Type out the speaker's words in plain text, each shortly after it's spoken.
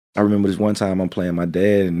I remember this one time I'm playing my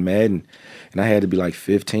dad in Madden, and I had to be like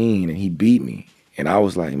 15, and he beat me. And I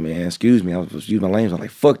was like, man, excuse me. I was using my language. I was like,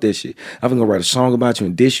 fuck that shit. I'm gonna go write a song about you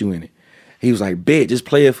and diss you in it. He was like, bet, just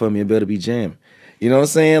play it for me. It better be jamming. You know what I'm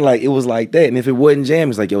saying? Like, it was like that. And if it wasn't jamming,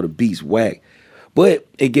 it's like, yo, the beat's whack. But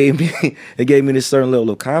it gave me it gave me this certain level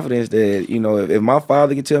of confidence that, you know, if my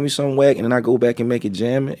father can tell me something whack and then I go back and make it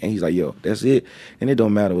jamming, and he's like, yo, that's it, and it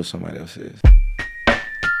don't matter what somebody else says.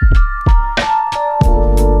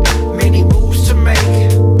 Many moves to make,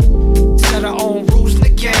 set our own rules in the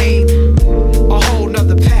game, a whole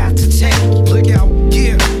nother path to take. Look out,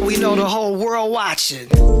 yeah, we know the whole world watching.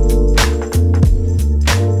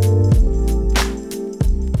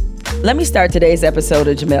 Let me start today's episode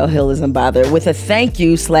of Jemele Hill is Unbothered with a thank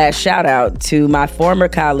you / shout out to my former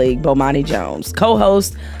colleague, Bomani Jones,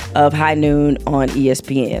 co-host of High Noon on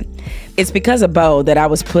ESPN. It's because of Bo that I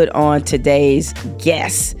was put on today's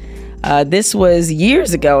guest. This was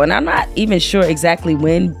years ago, and I'm not even sure exactly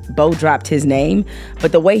when Bo dropped his name,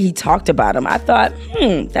 but the way he talked about him, I thought,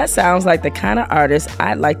 that sounds like the kind of artist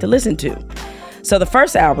I'd like to listen to. So the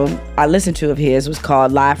first album I listened to of his was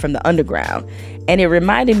called Live from the Underground, and it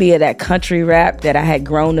reminded me of that country rap that I had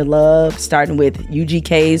grown to love, starting with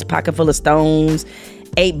UGK's Pocket Full of Stones,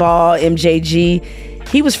 8 Ball, MJG.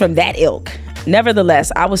 He was from that ilk.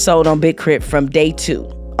 Nevertheless, I was sold on Big K.R.I.T from day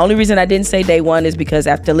 2. Only reason I didn't say day 1 is because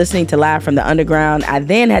after listening to Live from the Underground, I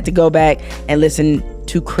then had to go back and listen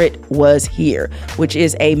to K.R.I.T Was Here, which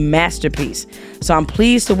is a masterpiece. So I'm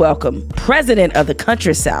pleased to welcome President of the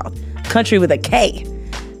Country South, country with a K,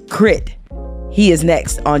 K.R.I.T. He is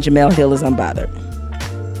next on Jemele Hill is Unbothered.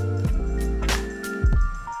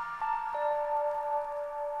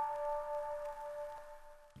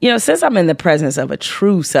 You know, since I'm in the presence of a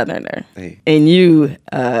true Southerner, and you,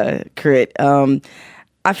 K.R.I.T.,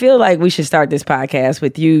 I feel like we should start this podcast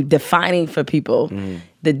with you defining for people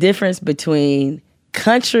the difference between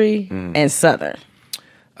country and Southern.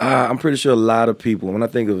 I'm pretty sure a lot of people, when I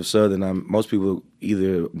think of Southern, most people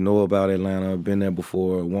either know about Atlanta, been there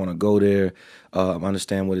before, want to go there,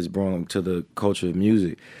 understand what it's brought to the culture of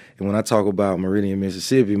music. And when I talk about Meridian,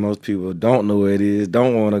 Mississippi, most people don't know where it is,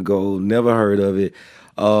 don't want to go, never heard of it.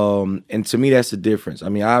 And to me, that's the difference. I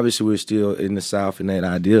mean, obviously, we're still in the South in that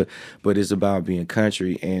idea, but it's about being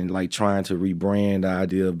country and like trying to rebrand the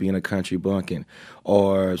idea of being a country bumpkin,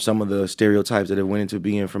 or some of the stereotypes that have went into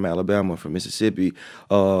being from Alabama, from Mississippi,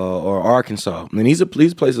 or Arkansas. I mean, these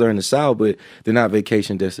places are in the South, but they're not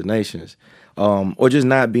vacation destinations. Or just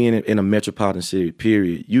not being in a metropolitan city,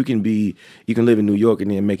 period. You can live in New York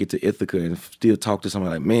and then make it to Ithaca and still talk to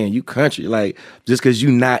somebody like, man, you country, like, just because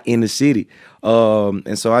you're not in the city.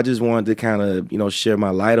 And so I just wanted to kind of, share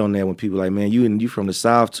my light on that when people are like, man, you from the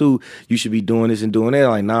South too, you should be doing this and doing that.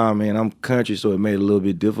 Like, nah, man, I'm country, so it made it a little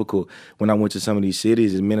bit difficult when I went to some of these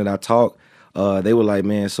cities. The minute I talked, they were like,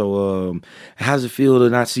 man, so how does it feel to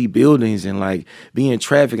not see buildings and like be in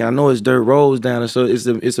traffic? And I know it's dirt roads down there, so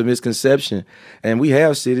it's a misconception. And we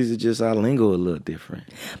have cities that just our lingo a little different.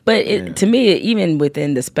 But to me, even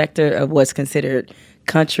within the specter of what's considered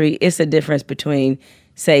country, it's a difference between,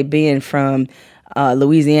 say, being from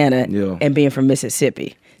Louisiana and being from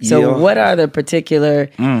Mississippi. So what are the particular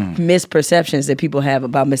misperceptions that people have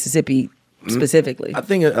about Mississippi specifically? I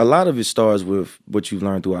think a lot of it starts with what you've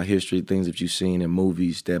learned throughout history, things that you've seen in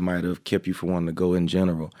movies that might have kept you from wanting to go in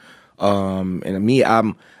general. And me,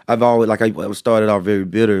 I've always, like, I started off very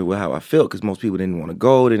bitter with how I felt because most people didn't want to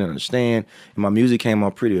go, didn't understand. And my music came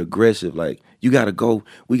out pretty aggressive, like, you got to go,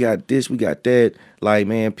 we got this, we got that. Like,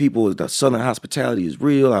 man, the Southern hospitality is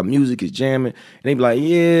real, our music is jamming. And they be like,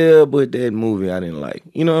 yeah, but that movie I didn't like.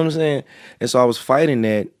 You know what I'm saying? And so I was fighting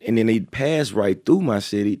that, and then they passed right through my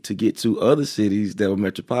city to get to other cities that were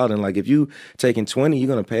metropolitan. Like, if you taking 20, you're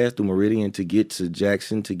going to pass through Meridian to get to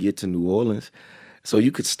Jackson, to get to New Orleans. So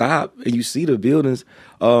you could stop and you see the buildings.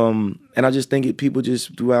 And I just think people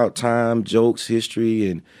just throughout time, jokes,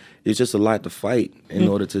 history, and it's just a lot to fight in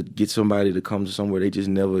order to get somebody to come to somewhere they just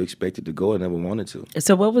never expected to go and never wanted to.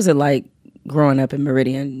 So what was it like growing up in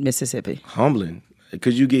Meridian, Mississippi? Humbling,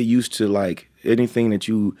 because you get used to like anything that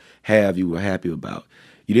you have, you were happy about.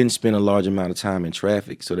 You didn't spend a large amount of time in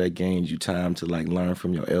traffic, so that gains you time to like learn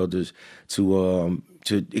from your elders, to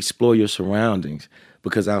explore your surroundings.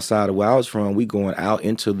 Because outside of where I was from, we going out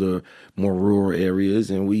into the more rural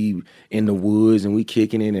areas, and we in the woods, and we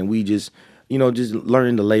kicking it, and we just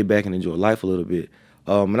learning to lay back and enjoy life a little bit.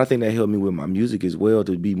 And I think that helped me with my music as well,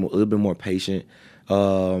 to be a little bit more patient,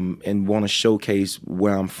 and want to showcase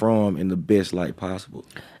where I'm from in the best light possible.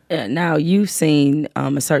 Now, you've seen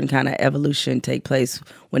a certain kind of evolution take place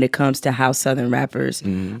when it comes to how Southern rappers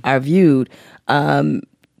are viewed.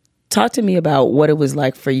 talk to me about what it was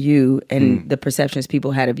like for you and the perceptions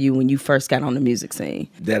people had of you when you first got on the music scene.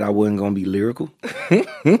 That I wasn't gonna be lyrical.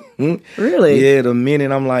 Really? Yeah, the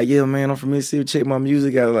minute I'm like, yeah, man, I'm from Mississippi, check my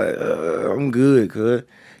music out, like, I'm good, cuz.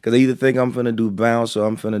 Because they either think I'm finna do bounce or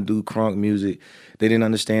I'm finna do crunk music. They didn't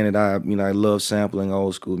understand that I love sampling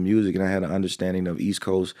old school music, and I had an understanding of East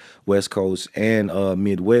Coast, West Coast, and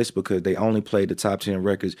Midwest, because they only played the top 10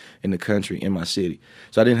 records in the country in my city.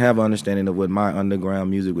 So I didn't have an understanding of what my underground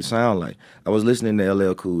music would sound like. I was listening to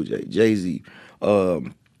LL Cool J, Jay-Z,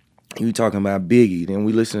 you talking about Biggie, then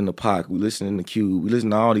we listening to Pac, we listening to Cube, we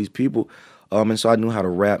listening to all these people. And so I knew how to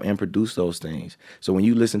rap and produce those things. So when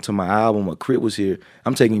you listen to my album, or K.R.I.T was here,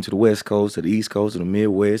 I'm taking you to the West Coast, to the East Coast, to the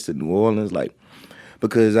Midwest, to New Orleans, like,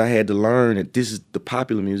 because I had to learn that this is the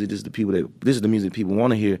popular music, this is the music people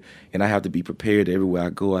want to hear, and I have to be prepared that everywhere I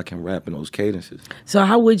go, I can rap in those cadences. So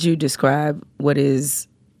how would you describe what is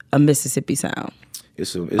a Mississippi sound?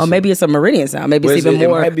 Maybe it's a Meridian sound. Maybe it's even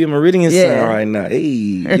more. It might be a Meridian sound right now. Hey,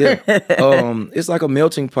 yeah. It's like a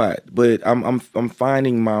melting pot, but I'm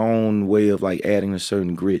finding my own way of like adding a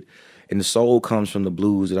certain grit. And the soul comes from the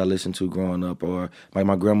blues that I listened to growing up, or like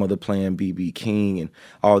my grandmother playing B.B. King and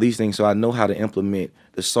all these things. So I know how to implement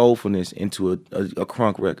the soulfulness into a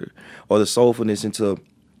crunk record, or the soulfulness into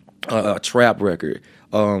a trap record,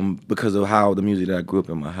 because of how the music that I grew up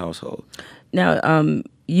in my household. Now,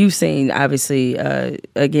 you've seen, obviously,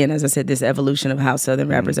 again, as I said, this evolution of how Southern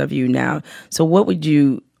rappers are viewed now. So what would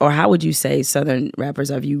you, or how would you say Southern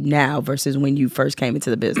rappers are viewed now versus when you first came into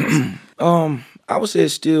the business? I would say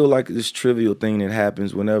it's still like this trivial thing that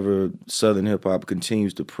happens whenever Southern hip-hop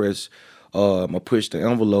continues to press or push the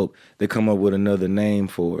envelope. They come up with another name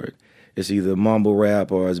for it. It's either mumble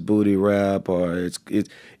rap or it's booty rap, or it's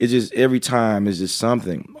just every time it's just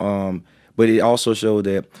something. But it also showed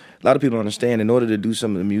that a lot of people understand in order to do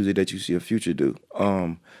some of the music that you see a Future do,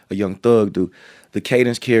 a Young Thug do, the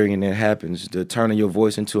cadence carrying that happens, the turning your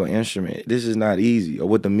voice into an instrument, this is not easy, or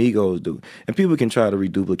what the Migos do. And people can try to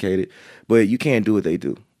reduplicate it, but you can't do what they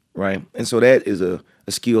do, right? And so that is a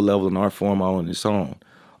skill level and art form all on its own.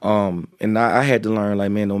 And I had to learn,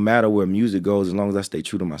 like, man, no matter where music goes, as long as I stay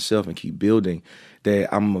true to myself and keep building,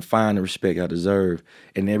 that I'm going to find the respect I deserve.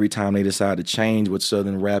 And every time they decide to change what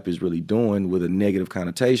Southern rap is really doing with a negative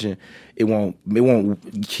connotation, it won't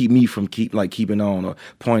keep me from keeping on or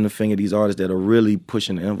pointing the finger at these artists that are really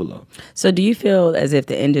pushing the envelope. So do you feel as if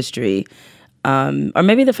the industry, or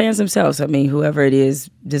maybe the fans themselves, I mean, whoever it is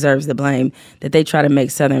deserves the blame, that they try to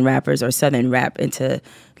make Southern rappers or Southern rap into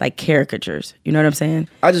like caricatures? You know what I'm saying?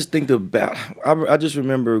 I just think I just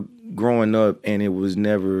remember growing up, and it was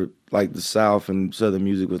never like the South and Southern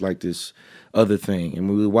music was like this other thing. And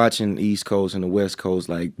we were watching the East Coast and the West Coast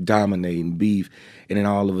like dominating beef. And then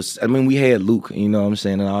all of us, I mean, we had Luke, you know what I'm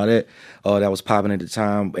saying, and all that that was popping at the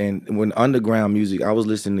time. And when underground music, I was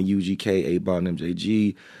listening to UGK, 8 Ball and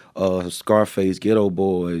MJG, Scarface, Ghetto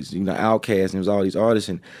Boys, Outkast, and it was all these artists.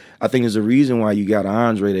 And I think there's a reason why you got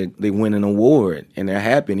Andre that they win an award, and they're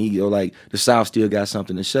happy. Like the South still got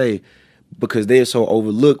something to say, because they're so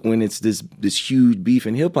overlooked when it's this huge beef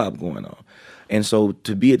in hip hop going on. And so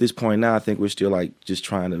to be at this point now, I think we're still like just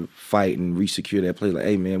trying to fight and re-secure that place. Like,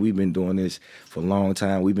 hey man, we've been doing this for a long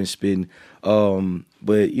time. We've been spitting, but I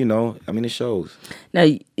mean, it shows. Now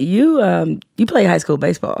you play high school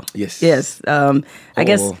baseball. Yes. Yes. I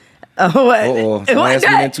guess. Don't ask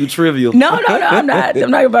me that too trivial. No, I'm not. I'm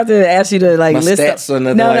not about to ask you to like my list stats off. Or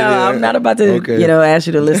nothing no, like that. I'm not about to ask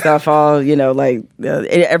you to list off all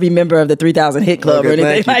every member of the 3,000 Hit Club or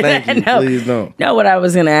anything like that. You. No, please don't. No, what I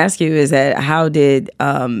was going to ask you is that how did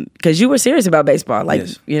because you were serious about baseball, like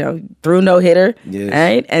yes. Threw no hitter, yes.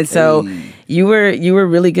 right? And so you were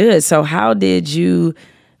really good. So how did you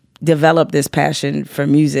develop this passion for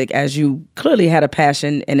music, as you clearly had a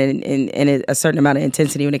passion and a certain amount of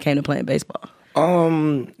intensity when it came to playing baseball?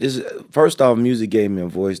 First off, music gave me a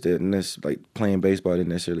voice that playing baseball didn't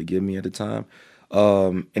necessarily give me at the time.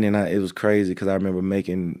 And then it was crazy because I remember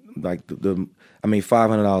making I made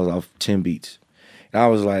 $500 off 10 beats. And I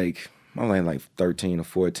was like 13 or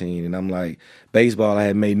 14, and I'm like, baseball I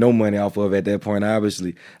had made no money off of at that point,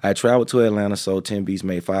 obviously. I traveled to Atlanta, sold 10 beats,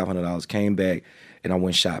 made $500, came back, and I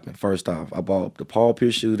went shopping. First off, I bought the Paul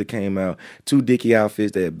Pierce shoes that came out, 2 Dickie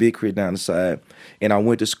outfits that had big K.R.I.T down the side, and I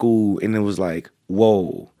went to school, and it was like,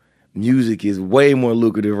 whoa, music is way more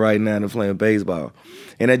lucrative right now than playing baseball.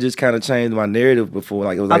 And that just kind of changed my narrative before.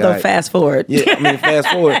 Like, it was like, Although fast forward. Yeah, I mean, fast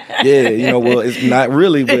forward. Yeah, well, it's not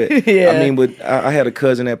really, but Yeah. I mean, but I had a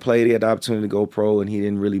cousin that played. He had the opportunity to go pro, and he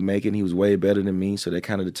didn't really make it. And he was way better than me, so that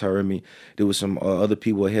kind of deterred me. There was some other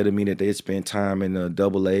people ahead of me that they had spent time in AA,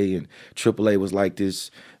 and AAA was like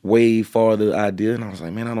this way farther idea. And I was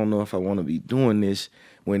like, man, I don't know if I want to be doing this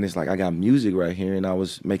when it's like I got music right here, and I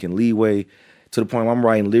was making leeway to the point where I'm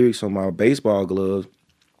writing lyrics on my baseball gloves.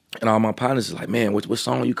 And all my partners is like, man, what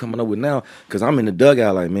song are you coming up with now? Because I'm in the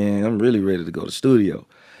dugout like, man, I'm really ready to go to the studio.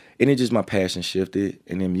 And it just, my passion shifted,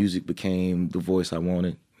 and then music became the voice I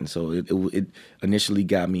wanted. And so it initially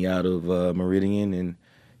got me out of Meridian, and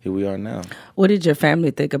here we are now. What did your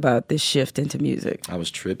family think about this shift into music? I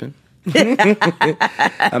was tripping.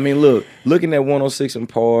 I mean, looking at 106 in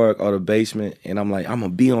Park or the basement, and I'm like, I'm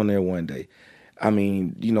going to be on there one day. I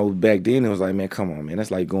mean, you know, back then it was like, man, come on, man.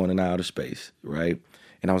 That's like going into outer space, right?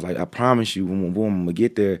 And I was like, I promise you, when I'm going to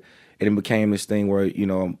get there. And it became this thing where, you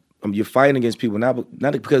know, you're fighting against people, not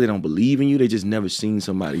because they don't believe in you, they just never seen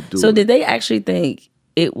somebody do it. So did they actually think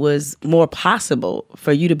it was more possible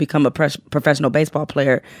for you to become a professional baseball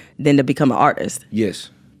player than to become an artist? Yes,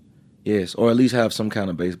 or at least have some kind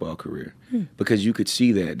of baseball career. Because you could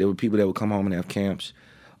see that. There were people that would come home and have camps.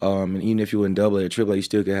 And even if you were in AA or AAA, you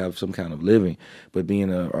still could have some kind of living. But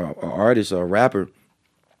being an artist or a rapper,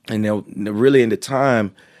 and really in the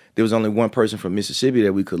time, there was only one person from Mississippi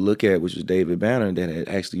that we could look at, which was David Banner, that had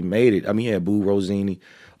actually made it. I mean, he had Boo Rosini.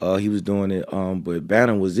 He was doing it, but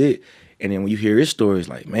Banner was it. And then when you hear his story, it's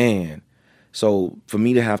like, man. So for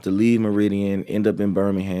me to have to leave Meridian, end up in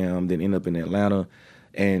Birmingham, then end up in Atlanta,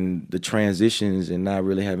 and the transitions and not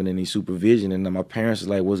really having any supervision, and then my parents is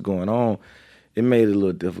like, what's going on? It made it a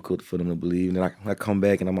little difficult for them to believe. And I come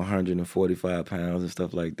back and I'm 145 pounds and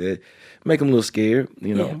stuff like that. Make them a little scared,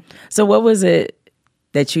 you know. Yeah. So what was it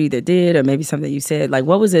that you either did or maybe something you said? Like,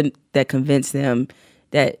 what was it that convinced them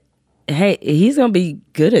that, hey, he's going to be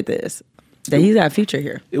good at this, that he's got a future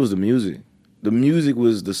here? It was the music. The music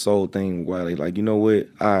was the sole thing why they like, you know what,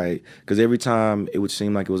 all right. Because every time it would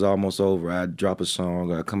seem like it was almost over, I'd drop a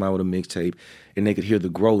song or I'd come out with a mixtape, and they could hear the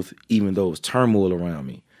growth even though it was turmoil around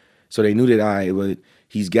me. So they knew that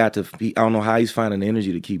he's got to, I don't know how he's finding the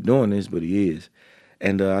energy to keep doing this, but he is.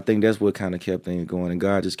 And I think that's what kind of kept things going. And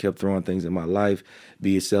God just kept throwing things in my life,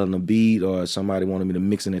 be it selling a beat or somebody wanted me to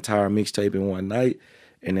mix an entire mixtape in one night,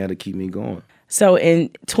 and that'll keep me going. So in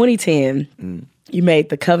 2010, you made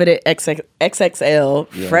the coveted XXL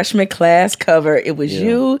freshman class cover. It was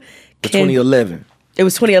you. 2011. It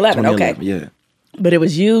was 2011, okay. Yeah. But it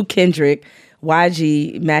was you, Kendrick,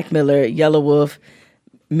 YG, Mac Miller, Yellow Wolf,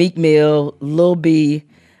 Meek Mill, Lil B.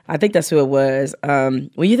 I think that's who it was. When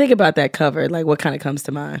you think about that cover, like, what kind of comes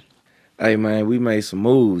to mind? Hey, man, we made some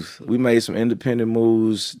moves. We made some independent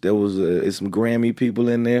moves. There was some Grammy people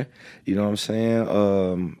in there. You know what I'm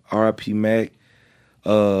saying? R.I.P. Mac.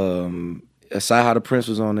 Sci-Hi the Prince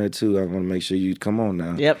was on there, too. I want to make sure you come on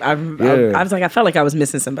now. Yep. I was like, I felt like I was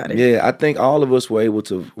missing somebody. Yeah, I think all of us were able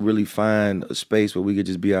to really find a space where we could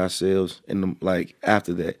just be ourselves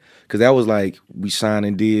after that. Because that was like we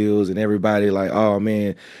signing deals and everybody like, oh,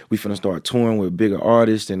 man, we finna start touring with bigger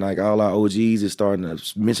artists, and like all our OGs is starting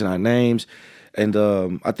to mention our names. And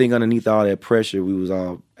I think underneath all that pressure, we was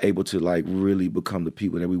all able to like really become the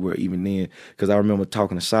people that we were even then. Because I remember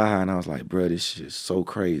talking to Sci-Hi and I was like, bro, this shit is so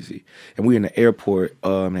crazy. And we in the airport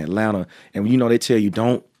in Atlanta, and you know they tell you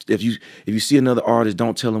don't, if you see another artist,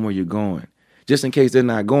 don't tell them where you're going, just in case they're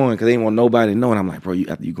not going, because they ain't want nobody to know. And I'm like, bro,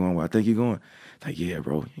 after you going where I think you're going? Like, yeah,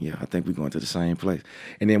 bro, yeah, I think we're going to the same place.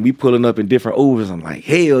 And then we pulling up in different Ubers. I'm like,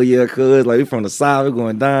 hell yeah, cuz, like we from the side, we're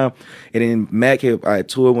going down. And then Mac I had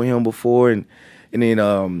toured with him before, and then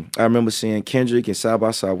I remember seeing Kendrick in South by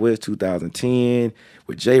Southwest 2010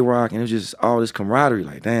 with J-Rock, and it was just all this camaraderie.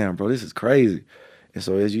 Like, damn, bro, this is crazy. And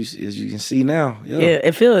so as you can see now, yeah,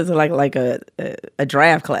 it feels like a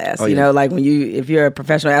draft class. You know, like if you're a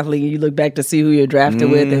professional athlete and you look back to see who you're drafted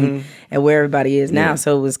with and where everybody is now.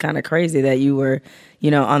 So it was kind of crazy that you were, you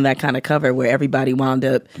know, on that kind of cover where everybody wound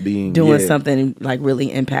up doing something like really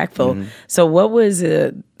impactful. So what was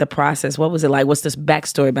the process? What was it like? What's this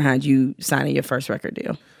backstory behind you signing your first record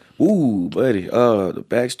deal? Ooh, buddy, the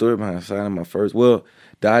backstory behind signing my first. Well,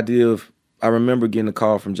 the idea of, I remember getting a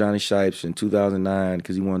call from Johnny Shipes in 2009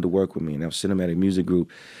 because he wanted to work with me, and that was Cinematic Music Group.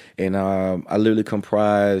 And I literally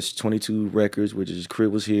comprised 22 records, which is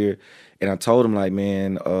K.R.I.T was here. And I told him, like,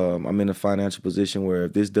 man, I'm in a financial position where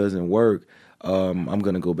if this doesn't work, I'm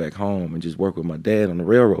gonna go back home and just work with my dad on the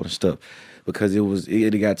railroad and stuff. Because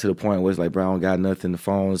it got to the point where it's like, bro, I don't got nothing. The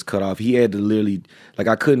phone's cut off. He had to literally, like,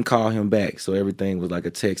 I couldn't call him back. So everything was like a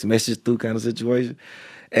text message through kind of situation.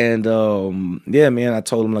 And yeah, man, I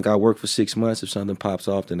told him, like, I work for 6 months. If something pops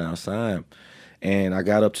off, then I'll sign. And I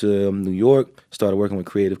got up to New York, started working with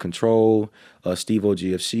Creative Control, Steve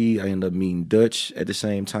OGFC. I ended up meeting Dutch at the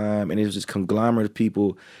same time. And it was this conglomerate of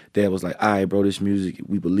people that was like, all right, bro, this music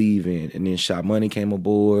we believe in. And then Shot Money came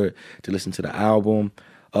aboard to listen to the album.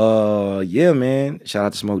 Yeah, man. Shout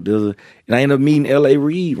out to Smoke Dizzle. And I ended up meeting L.A.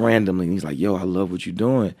 Reid randomly. And he's like, yo, I love what you're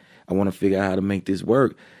doing. I want to figure out how to make this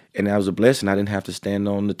work. And that was a blessing. I didn't have to stand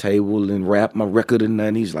on the table and rap my record and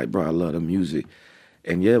nothing. He's like, bro, I love the music.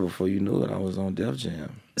 And yeah, before you knew it, I was on Def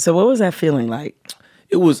Jam. So what was that feeling like?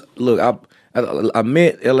 It was, look, I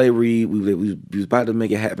met L.A. Reid. We was about to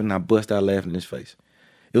make it happen. And I bust out laughing in his face.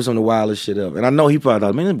 It was some of the wildest shit ever. And I know he probably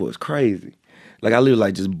thought, man, this boy's crazy. Like, I literally,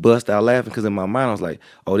 like, just bust out laughing because in my mind, I was like,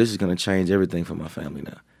 oh, this is going to change everything for my family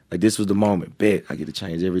now. Like, this was the moment. Bet I get to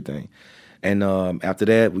change everything. And after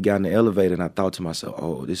that, we got in the elevator, and I thought to myself,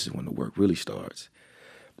 oh, this is when the work really starts.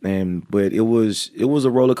 But it was a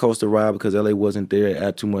roller coaster ride because LA wasn't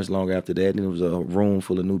there too much longer after that. And it was a room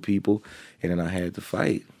full of new people. And then I had to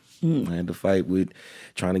fight. I had to fight with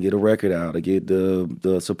trying to get a record out, to get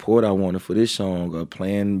the support I wanted for this song, or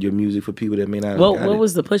playing your music for people that may not have got it. What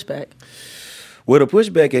was the pushback? Well, the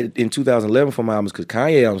pushback in 2011 for my album was because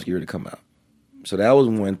Kanye album was geared to come out. So that was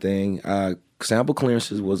one thing. Sample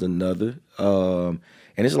clearances was another. And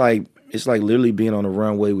it's like literally being on the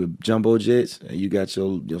runway with jumbo jets, and you got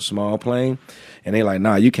your small plane, and they like,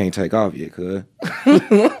 nah, you can't take off yet, cuz.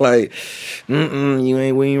 Like, we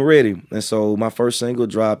ain't ready. And so my first single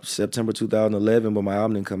dropped September 2011, but my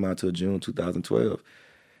album didn't come out till June 2012.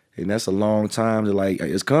 And that's a long time to like,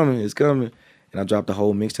 it's coming. And I dropped the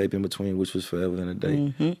whole mixtape in between, which was Forever and a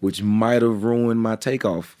Day, which might have ruined my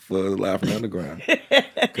takeoff for Live from the Underground.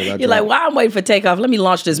 You're like, why I'm waiting for takeoff? Let me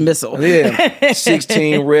launch this missile. Yeah,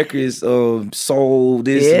 16 records sold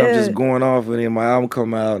this, and I'm just going off, and then my album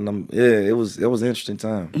come out, and it was an interesting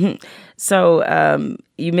time. So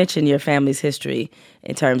you mentioned your family's history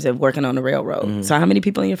in terms of working on the railroad. So how many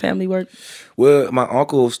people in your family work? Well, my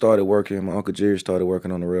uncle started working. My Uncle Jerry started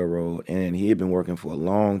working on the railroad, and he had been working for a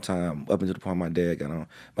long time, up until the point my dad got on.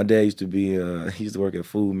 My dad used to work at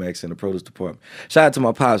Food Max in the produce department. Shout out to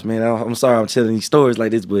my pops, man. I'm sorry I'm telling these stories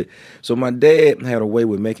like this, but so my dad had a way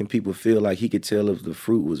with making people feel like he could tell if the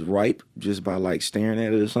fruit was ripe just by like staring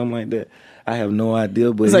at it or something like that. I have no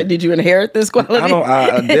idea, but it's like, did you inherit this quality?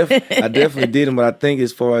 I definitely didn't, but I think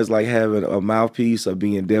as far as like having a mouthpiece or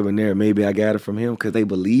being debonair, maybe I got it from him because they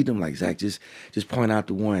believed him. Like, Zach, just point out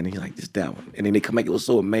the one, and he's like, just that one, and then they come make it was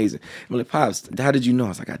so amazing. I'm like, Pops, how did you know? I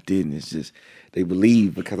was like, I didn't. It's just they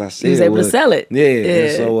believe because I said he was able to sell it. Yeah.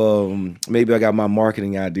 And so maybe I got my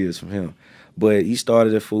marketing ideas from him. But he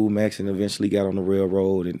started at Food Max and eventually got on the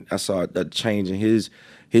railroad, and I saw a change in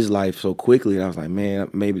his life so quickly, and I was like, man,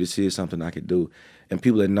 maybe this is something I could do. And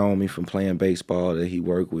people had known me from playing baseball that he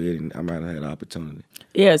worked with, and I might have had an opportunity.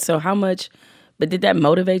 Yeah, so but did that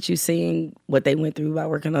motivate you, seeing what they went through by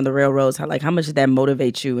working on the railroads? How much did that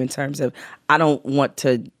motivate you in terms of, I don't want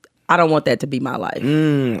that to be my life?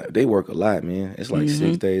 They work a lot, man. It's like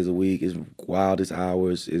 6 days a week. It's wildest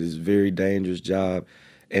hours. It is a very dangerous job.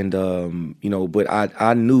 And, but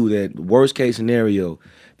I knew that worst case scenario,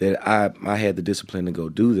 that I had the discipline to go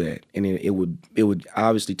do that, and it would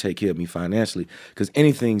obviously take care of me financially, because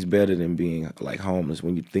anything's better than being like homeless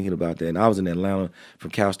when you're thinking about that. And I was in Atlanta from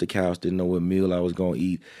couch to couch, didn't know what meal I was gonna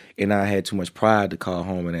eat, and I had too much pride to call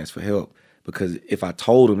home and ask for help, because if I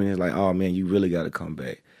told them, it's like, oh man, you really got to come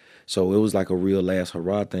back. So it was like a real last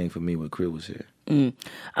hurrah thing for me when K.R.I.T was here. You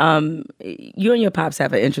and your pops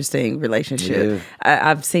have an interesting relationship. Yeah.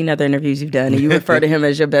 I've seen other interviews you've done, and you refer to him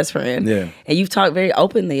as your best friend. Yeah. And you've talked very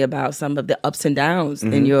openly about some of the ups and downs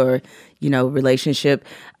in your, relationship.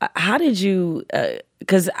 How did you?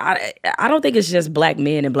 Because I don't think it's just black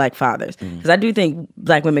men and black fathers. Because I do think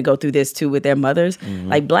black women go through this too with their mothers.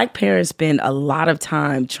 Like, black parents spend a lot of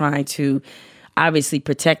time trying to obviously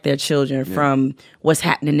protect their children from what's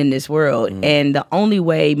happening in this world. And the only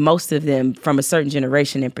way most of them, from a certain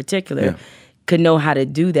generation in particular, could know how to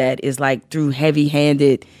do that is like through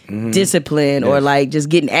heavy-handed discipline or like just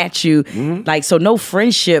getting at you. Like, so no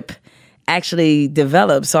friendship actually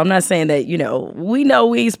develops. So I'm not saying that, we know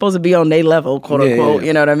we ain't supposed to be on their level, quote unquote,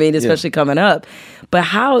 you know what I mean? Especially coming up. But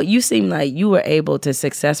how you seem like you were able to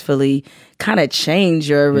successfully kind of change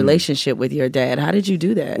your relationship with your dad. How did you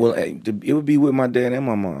do that? Well, it would be with my dad and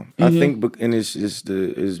my mom. I think, and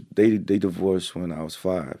they divorced when I was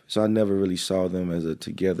 5, so I never really saw them as a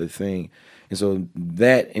together thing. And so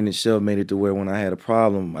that in itself made it to where when I had a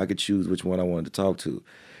problem, I could choose which one I wanted to talk to.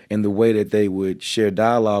 And the way that they would share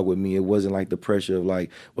dialogue with me, it wasn't like the pressure of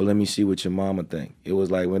like, well, let me see what your mama think. It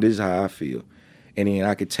was like, well, this is how I feel. And then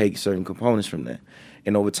I could take certain components from that.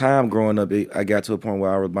 And over time, growing up, I got to a point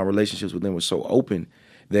where my relationships with them were so open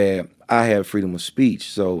that I had freedom of speech.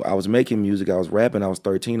 So I was making music, I was rapping, I was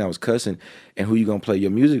 13, I was cussing, and who you gonna play your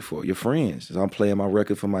music for? Your friends. So I'm playing my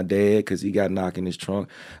record for my dad because he got knocked in his trunk.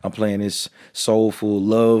 I'm playing this soulful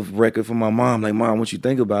love record for my mom. Like, Mom, what you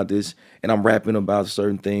think about this? And I'm rapping about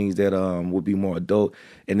certain things that would be more adult,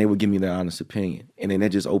 and they would give me their honest opinion. And then that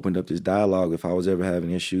just opened up this dialogue. If I was ever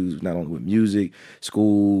having issues, not only with music,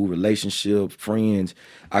 school, relationship, friends,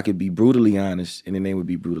 I could be brutally honest, and then they would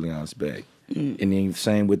be brutally honest back. And then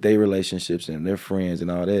same with their relationships and their friends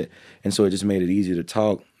and all that. And so it just made it easier to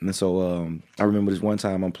talk. And so I remember this one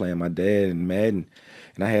time I'm playing my dad in Madden,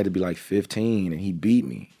 and I had to be like 15, and he beat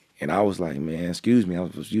me. And I was like, man, excuse me. I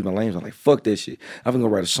was using my language. I was like, fuck that shit. I'm gonna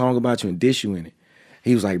write a song about you and diss you in it.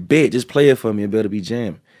 He was like, bet, just play it for me. It better be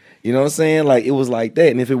jamming. You know what I'm saying? Like, it was like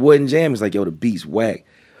that. And if it wasn't jamming, it's like, yo, the beat's whack.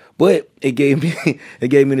 But it gave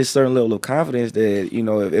me this certain level of confidence that, you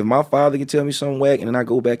know, if my father can tell me something whack and then I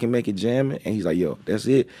go back and make it jamming, and he's like, yo, that's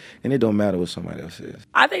it, and it don't matter what somebody else says.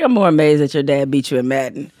 I think I'm more amazed that your dad beat you in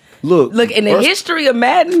Madden. Look, in the history of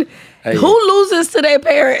Madden, who loses to their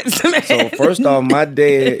parents, man? So first off, my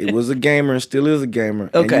dad was a gamer and still is a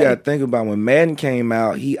gamer. Okay. And you got to think about when Madden came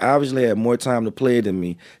out, he obviously had more time to play it than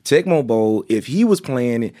me. Tecmo Bowl, if he was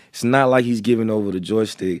playing it, it's not like he's giving over the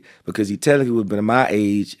joystick because he technically would have been my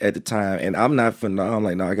age at the time. And I'm not finna, I'm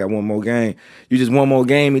like, no, I got one more game. You just one more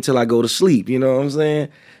game until I go to sleep. You know what I'm saying?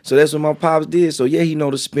 So that's what my pops did. So yeah, he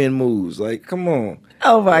know the spin moves. Like, come on.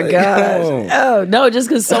 Oh my Like, gosh. Oh no, just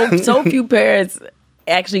because so few parents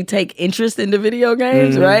actually take interest in the video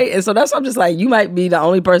games, right? And so that's why I'm just like, you might be the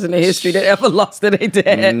only person in history that ever lost to their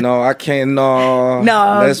dad. No, I can't. No,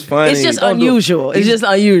 No, that's funny. It's just unusual. It's just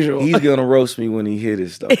unusual. He's gonna roast me when he hear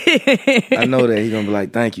this stuff. I know that he's gonna be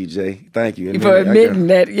like, "Thank you, Jay. Thank you." And for admitting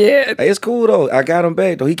that. Yeah, hey, it's cool though. I got him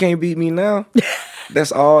back though. He can't beat me now.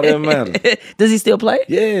 That's all that matters. Does he still play?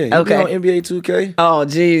 Yeah. He Okay. on NBA 2K. Oh,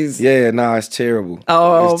 jeez. Yeah. Nah, it's terrible.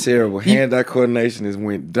 Oh, it's terrible. Hand-eye coordination has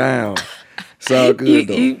went down. It's all good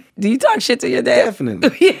though. Do you talk shit to your dad?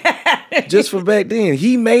 Definitely. Yeah. Just for back then,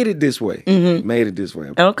 he made it this way. Made it this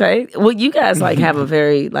way. Okay. Well, you guys like have a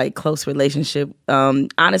very like close relationship.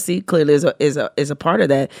 Honesty clearly is a part of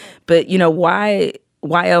that. But you know, why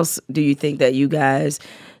else do you think that you guys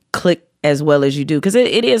click as well as you do? Because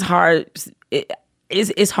it is hard.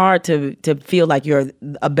 It's hard to feel like you're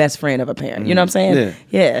a best friend of a parent. You know what I'm saying?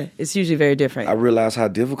 Yeah. It's usually very different. I realized how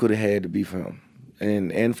difficult it had to be for him.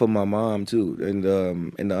 And for my mom too,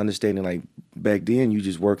 and the understanding like back then you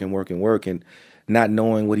just work and not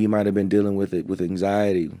knowing what he might have been dealing with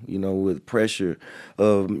anxiety, you know, with pressure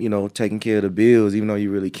of, you know, taking care of the bills even though you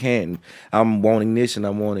really can't. I'm wanting this and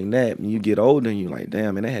I'm wanting that. And you get older and you're like,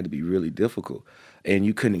 damn, man, that had to be really difficult. And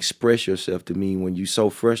you couldn't express yourself to me when you're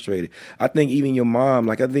so frustrated. I think even your mom,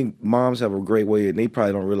 like I think moms have a great way, and they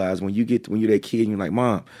probably don't realize when you're that kid and you're like,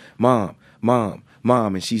 mom,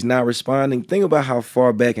 and she's not responding. Think about how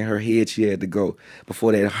far back in her head she had to go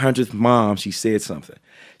before that 100th mom she said something.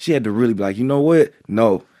 She had to really be like, you know what?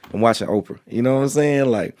 No, I'm watching Oprah. You know what I'm saying?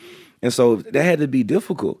 Like, and so that had to be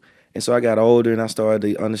difficult. And so I got older and I started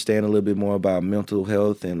to understand a little bit more about mental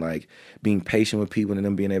health and like being patient with people and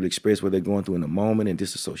them being able to express what they're going through in the moment and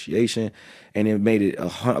disassociation. And it made it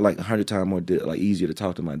 100 times more easier to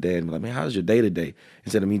talk to my dad and be like, man, how's your day today?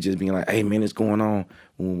 Instead of me just being like, hey man, it's going on.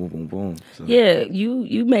 Boom, boom, boom, boom. So. Yeah,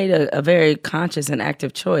 you made a very conscious and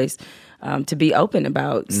active choice to be open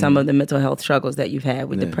about some of the mental health struggles that you've had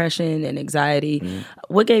with depression and anxiety.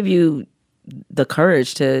 What gave you the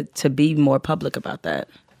courage to be more public about that?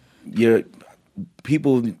 Yeah,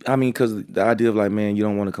 people, I mean, because the idea of like, man, you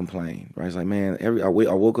don't want to complain, right? It's like, man, I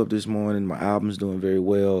woke up this morning, my album's doing very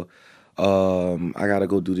well. I got to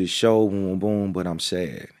go do this show, boom, boom, boom, but I'm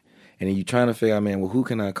sad. And then you trying to figure out, man, well, who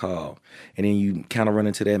can I call? And then you kind of run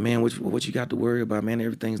into that, man, what you got to worry about, man?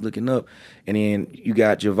 Everything's looking up. And then you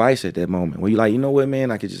got your vice at that moment where you're like, you know what, man,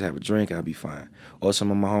 I could just have a drink, I'll be fine. Or some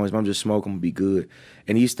of my homies, I'm just smoking, I'm gonna be good.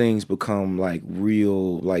 And these things become like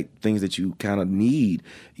real, like things that you kind of need.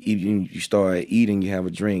 You start eating, you have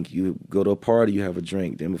a drink. You go to a party, you have a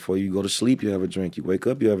drink. Then before you go to sleep, you have a drink. You wake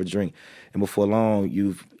up, you have a drink. And before long,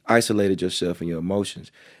 you've isolated yourself and your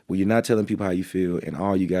emotions. Well, you're not telling people how you feel, and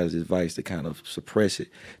all you got is advice to kind of suppress it.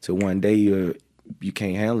 So one day you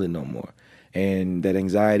can't handle it no more. And that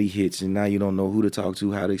anxiety hits, and now you don't know who to talk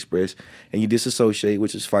to, how to express, and you disassociate,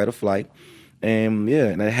 which is fight or flight. And yeah,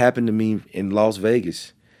 and that happened to me in Las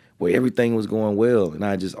Vegas where everything was going well, and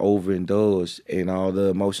I just overindulged, and all the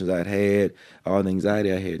emotions I'd had, all the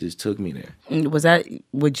anxiety I had, just took me there.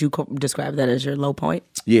 Would you describe that as your low point?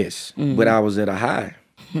 Yes, but I was at a high,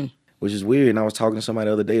 which is weird. And I was talking to somebody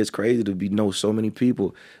the other day. It's crazy to know so many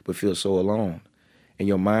people but feel so alone, and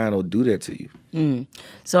your mind will do that to you.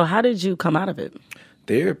 So how did you come out of it?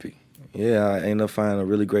 Therapy. Yeah, I ended up finding a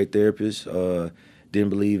really great therapist. Didn't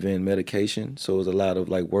believe in medication, so it was a lot of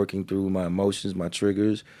like working through my emotions, my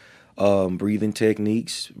triggers, breathing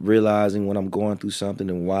techniques, realizing when I'm going through something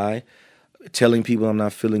and why, telling people I'm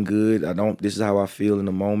not feeling good. This is how I feel in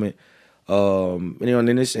the moment. And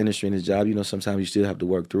in this industry, in this job, sometimes you still have to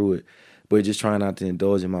work through it, but just trying not to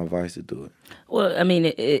indulge in my vice to do it. Well, I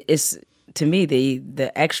mean, it's to me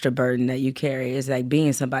the extra burden that you carry is like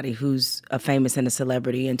being somebody who's a famous and a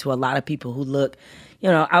celebrity, and to a lot of people who look,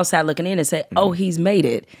 outside looking in and say, "Oh, he's made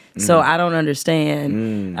it." So I don't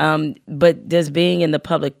understand. But just being in the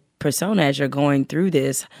public persona as you're going through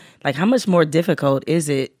this, like, how much more difficult is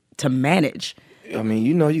it to manage? I mean,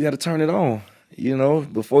 you got to turn it on.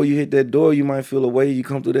 Before you hit that door, you might feel a way. You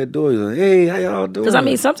come through that door, you're like, "Hey, how y'all doing?" Because I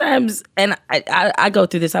mean, sometimes, and I go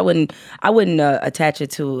through this. I wouldn't attach it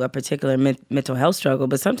to a particular mental health struggle,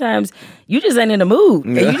 but sometimes you just ain't in the mood,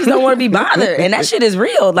 and you just don't want to be bothered, and that shit is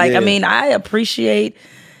real. Like, I mean, I appreciate,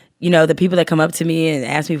 the people that come up to me and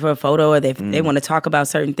ask me for a photo, or they want to talk about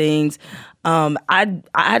certain things.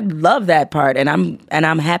 I love that part, and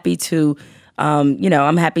I'm happy to.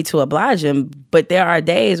 I'm happy to oblige him, but there are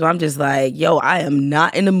days where I'm just like, yo, I am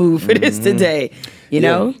not in the mood for this today, you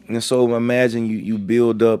know? And so imagine you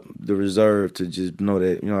build up the reserve to just know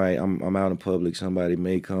that, I'm out in public. Somebody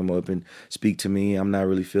may come up and speak to me. I'm not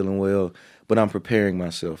really feeling well, but I'm preparing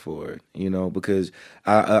myself for it, because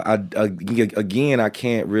I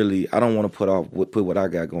can't really, I don't want to put what I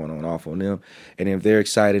got going on off on them. And if they're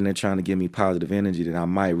excited and they're trying to give me positive energy, then I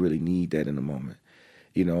might really need that in the moment.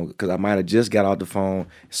 Because I might have just got off the phone,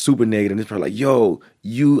 super negative, and it's probably like, yo,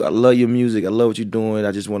 I love your music, I love what you're doing,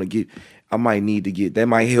 I just want to I might need to that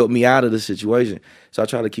might help me out of the situation. So I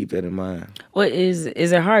try to keep that in mind. Well, is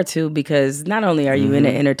it hard too? Because not only are you in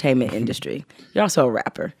the entertainment industry, you're also a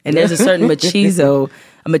rapper. And there's a certain machismo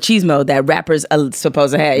that rappers are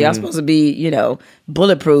supposed to have. Y'all supposed to be,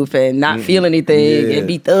 bulletproof and not feel anything and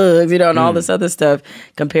be thugs, and all this other stuff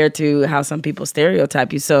compared to how some people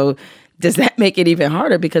stereotype you. So does that make it even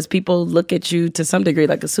harder because people look at you to some degree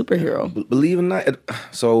like a superhero? Believe it or not,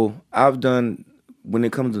 so when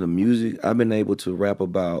it comes to the music, I've been able to rap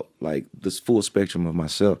about like this full spectrum of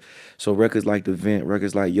myself. So records like The Vent,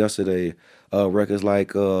 records like Yesterday, records like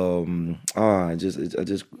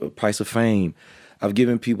Price of Fame. I've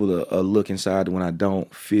given people a look inside when I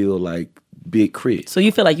don't feel like Big K.R.I.T. So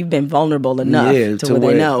you feel like you've been vulnerable enough to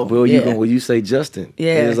where they know. Well, you say Justin.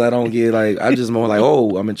 Yeah. Because I don't get I just more like,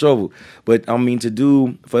 oh, I'm in trouble. But I mean, to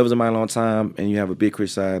do Forever's a Mighty Long Time, and you have a Big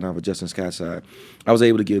K.R.I.T. side and I have a Justin Scott side, I was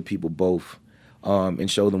able to give people both and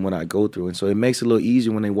show them what I go through. And so it makes it a little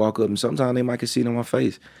easier when they walk up, and sometimes they might can see it on my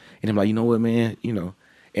face. And I'm like, you know what, man,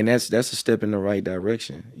 and that's a step in the right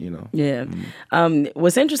direction, Yeah.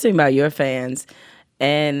 What's interesting about your fans,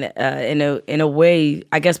 and in a way,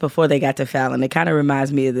 I guess before they got to Fallon, it kind of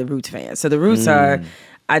reminds me of the Roots fans. So the Roots are,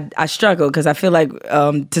 I struggle because I feel like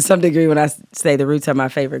to some degree when I say the Roots are my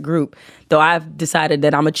favorite group, though I've decided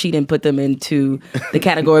that I'm a cheat and put them into the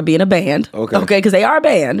category of being a band. Okay, because they are a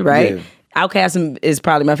band, right? Yeah. Outkast is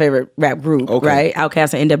probably my favorite rap group, right?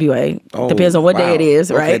 Outkast and NWA. Depends on what day it is,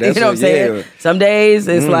 right? You know what I'm saying? Yeah. Some days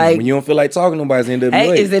it's like... When you don't feel like talking to nobody, it's NWA.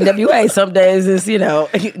 Hey, it's NWA. Some days it's,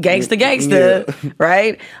 gangsta,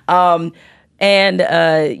 right? And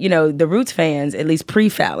the Roots fans, at least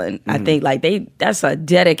pre-Fallon, I think that's a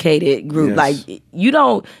dedicated group. Yes. Like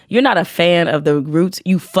you're not a fan of the Roots,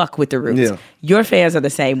 you fuck with the Roots. Yeah. Your fans are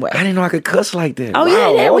the same way. I didn't know I could cuss like that. Oh,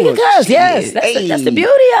 yeah, we can cuss. Yes, that's the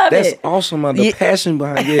beauty of it. That's awesome. The passion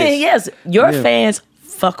behind it. Yes, your fans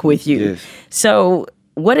fuck with you. Yes. So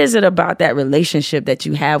what is it about that relationship that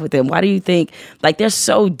you have with them? Why do you think, they're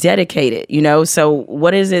so dedicated, So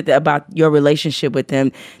what is it about your relationship with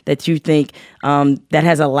them that you think that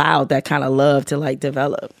has allowed that kind of love to,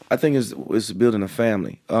 develop? I think it's building a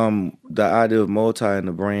family. The idea of multi and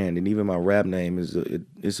the brand, and even my rap name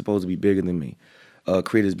is supposed to be bigger than me.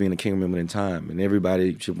 K.R.I.T. is being a king remembered in time, and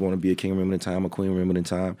everybody should want to be a king remembered in time, a queen remembered in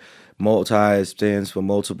time. Multi stands for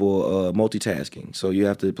multitasking. So you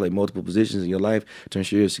have to play multiple positions in your life to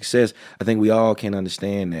ensure your success. I think we all can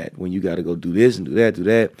understand that when you got to go do this and do that,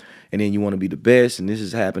 and then you want to be the best, and this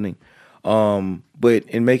is happening. But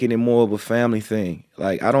in making it more of a family thing.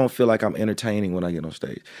 Like, I don't feel like I'm entertaining when I get on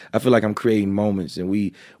stage. I feel like I'm creating moments, and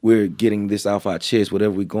we're getting this off our chest,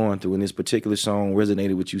 whatever we're going through. And this particular song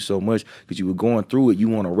resonated with you so much because you were going through it. You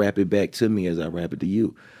want to rap it back to me as I rap it to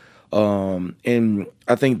you. And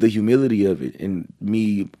I think the humility of it, and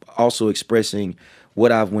me also expressing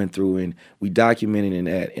what I've went through, and we documenting in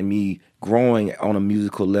that, and me growing on a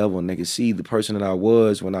musical level, and they can see the person that I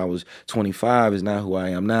was when I was 25 is not who I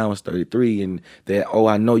am now. I was 33, and that, oh,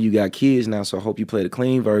 I know you got kids now, so I hope you play the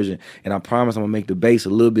clean version, and I promise I'm gonna make the bass a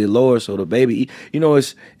little bit lower so the baby,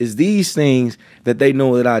 it's these things that they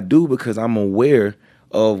know that I do because I'm aware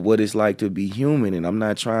of what it's like to be human, and I'm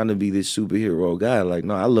not trying to be this superhero guy. Like,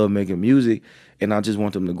 no, I love making music, and I just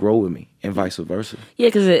want them to grow with me, and vice versa. Yeah,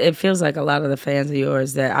 because it feels like a lot of the fans of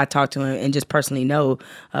yours that I talk to and just personally know,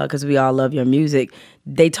 because we all love your music,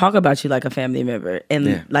 they talk about you like a family member,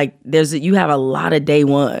 and like you have a lot of day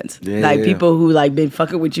ones, like people who like been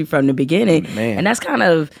fucking with you from the beginning, and that's kind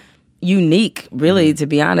of unique, really, to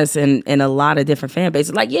be honest, in a lot of different fan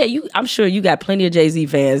bases. Like, I'm sure you got plenty of Jay-Z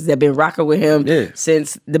fans that been rocking with him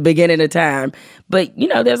since the beginning of time. But,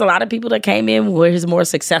 there's a lot of people that came in with his more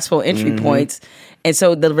successful entry points. And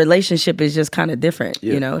so the relationship is just kind of different,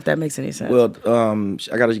 if that makes any sense. Well,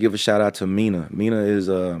 I got to give a shout out to Mina. Mina is,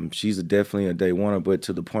 she's definitely a day oneer, but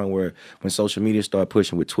to the point where when social media started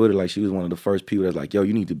pushing with Twitter, like, she was one of the first people that's like, yo,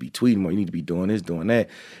 you need to be tweeting more, you need to be doing this, doing that.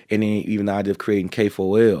 And then even the idea of creating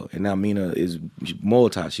K4L, and now Mina is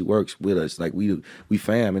multi, she works with us, like we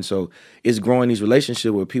fam. And so it's growing these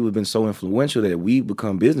relationships where people have been so influential that we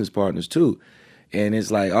become business partners too. And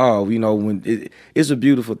it's like, when it's a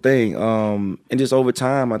beautiful thing. And just over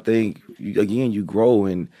time, I think, you grow.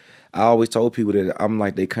 And I always told people that I'm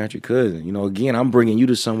like their country cousin. Again, I'm bringing you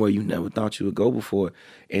to somewhere you never thought you would go before,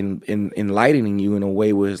 and enlightening you in a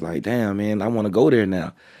way where it's like, damn, man, I want to go there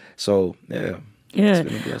now. So, yeah. Yeah. It's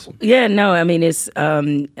been a blessing. Yeah, no, I mean, it's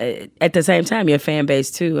at the same time, your fan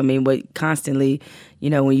base too. I mean, what constantly,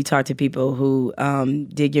 when you talk to people who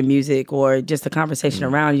dig your music or just the conversation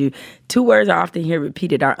around you, two words I often hear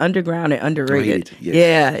repeated are underground and underrated.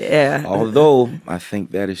 Yes. Yeah. Although I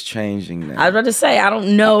think that is changing now. I was about to say, I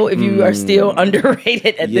don't know if you are still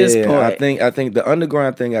underrated at this point. I think the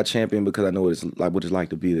underground thing I champion because I know what it's like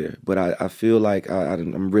to be there. But I feel like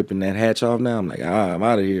I'm ripping that hatch off now. I'm like, I'm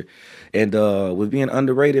out of here. And with being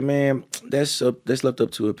underrated, man, that's left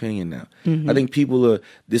up to opinion now. I think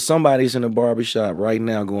there's somebody's in the barbershop right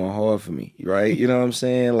now going hard for me, right? You know what I'm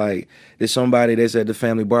saying? Like, there's somebody that's at the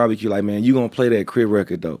family barbecue like, man, you gonna play that K.R.I.T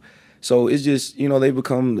record though. So it's just, they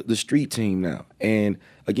become the street team now. And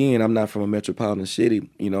again, I'm not from a metropolitan city.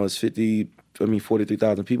 It's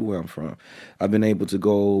 43,000 people where I'm from. I've been able to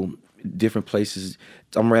go different places.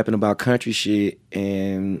 I'm rapping about country shit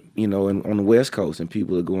and, on the West Coast, and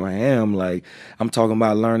people are going ham. Like, I'm talking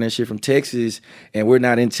about learning that shit from Texas, and we're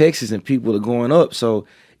not in Texas, and people are going up. So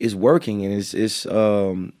it's working, and it's I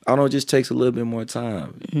don't know, it just takes a little bit more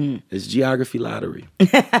time. It's geography lottery.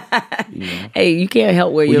 Hey, you can't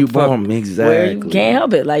help where you're from. Exactly. You can't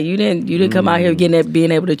help it. Like, you didn't come out here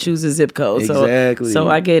being able to choose a zip code. Exactly. So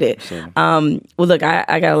I get it. So. Well, look,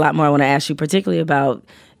 I got a lot more I want to ask you, particularly about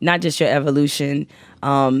not just your evolution,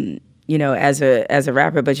 as a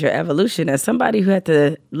rapper, but your evolution as somebody who had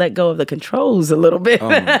to let go of the controls a little bit. Oh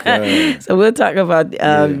my God. So we'll talk about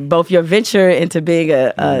both your venture into being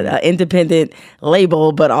a independent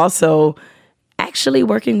label, but also actually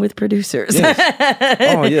working with producers.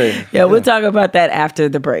 Yes. Oh yeah. Yeah, we'll talk about that after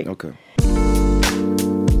the break. Okay.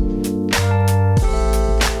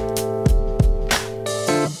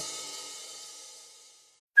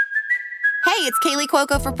 Hey, it's Kaylee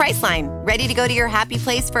Cuoco for Priceline. Ready to go to your happy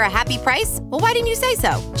place for a happy price? Well, why didn't you say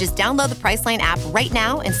so? Just download the Priceline app right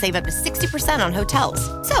now and save up to 60% on hotels.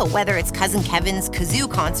 So whether it's Cousin Kevin's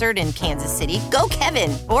Kazoo Concert in Kansas City, go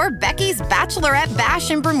Kevin, or Becky's Bachelorette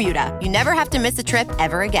Bash in Bermuda, you never have to miss a trip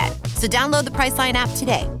ever again. So download the Priceline app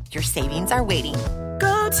today. Your savings are waiting.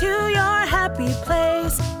 Go to your happy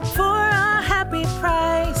place for a happy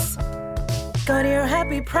price. Go to your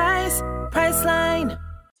happy price, Priceline.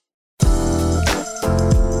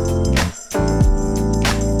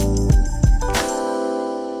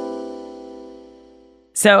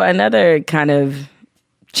 So another kind of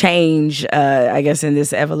change, I guess, in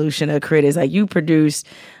this evolution of K.R.I.T is like you produced,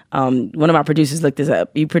 one of my producers looked this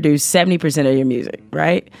up, you produced 70% of your music,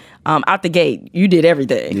 right? Out the gate, you did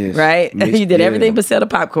everything, right? You did everything but sell the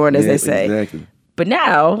popcorn, as they say. Exactly. But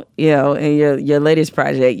now, in your latest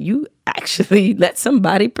project, you actually let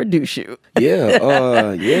somebody produce you.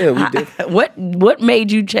 Yeah, we did. What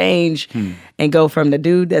made you change and go from the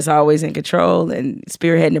dude that's always in control and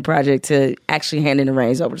spearheading the project to actually handing the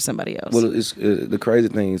reins over to somebody else? Well, it's the crazy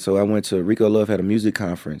thing. So I went to Rico Love had a music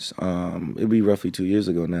conference. It'd be roughly 2 years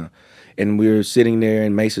ago now, and we were sitting there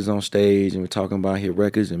and Mace's on stage and we're talking about his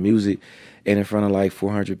records and music, and in front of like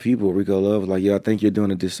 400 people, Rico Love was like, "Yo, I think you're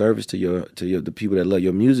doing a disservice to the people that love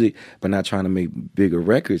your music, but not trying to make bigger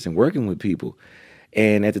records and working with people."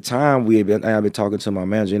 And at the time, I had been talking to my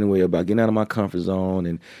manager anyway about getting out of my comfort zone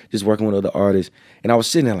and just working with other artists. And I was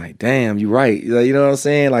sitting there like, damn, you're right. Like, you know what I'm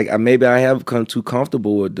saying? Like, maybe I have become too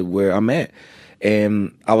comfortable with where I'm at.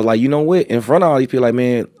 And I was like, you know what? In front of all these people, like,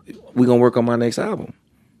 man, we're going to work on my next album,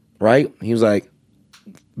 right? He was like,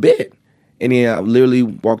 bet. And then I literally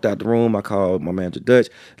walked out the room. I called my manager, Dutch,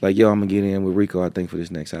 like, yo, I'm going to get in with Rico, I think, for this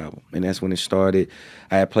next album. And that's when it started.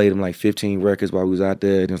 I had played him like 15 records while we was out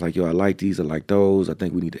there. And it was like, yo, I like these, I like those. I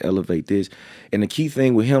think we need to elevate this. And the key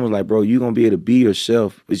thing with him was like, bro, you're going to be able to be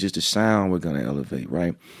yourself. It's just the sound we're going to elevate,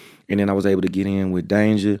 right? And then I was able to get in with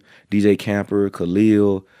Danger, DJ Camper,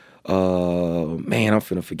 Khalil. Man, I'm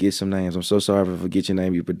finna forget some names. I'm so sorry if I forget your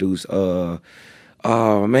name you produced.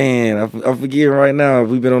 Oh man, I'm forgetting right now.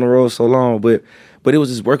 We've been on the road so long, but it was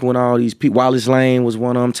just working with all these people. Wallace Lane was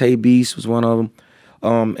one of them. Tay Beast was one of them,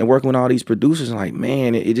 and working with all these producers. And like,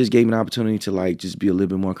 man, it just gave me an opportunity to like just be a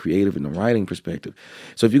little bit more creative in the writing perspective.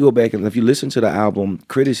 So if you go back and if you listen to the album,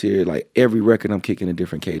 K.R.I.T is here. Like every record, I'm kicking a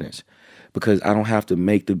different cadence, because I don't have to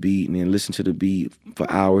make the beat and then listen to the beat for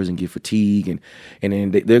hours and get fatigue. And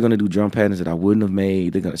then they're going to do drum patterns that I wouldn't have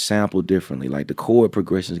made. They're going to sample differently. Like the chord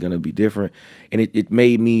progression is going to be different. And it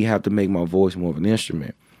made me have to make my voice more of an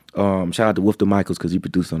instrument. Shout out to Wolf the Michaels because he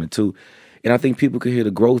produced on it too. And I think people could hear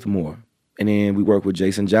the growth more. And then we worked with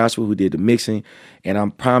Jason Joshua, who did the mixing. And I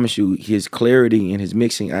promise you, his clarity in his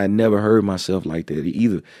mixing, I never heard myself like that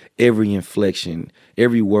either. Every inflection,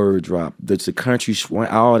 every word drop, the country swing,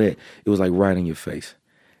 all that, it was like right in your face.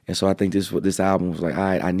 And so I think this album was like,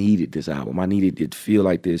 I needed this album. I needed it to feel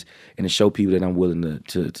like this and to show people that I'm willing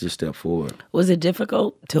to step forward. Was it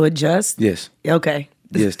difficult to adjust? Yes. Okay.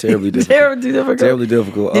 Yes, terribly difficult. Terribly difficult. Terribly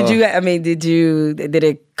difficult. Did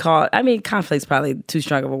it cause, conflict's probably too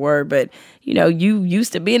strong of a word, but, you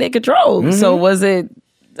used to being in control. Mm-hmm. So was it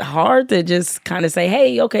hard to just kind of say,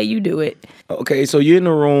 hey, okay, you do it? Okay, so you're in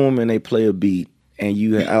the room and they play a beat and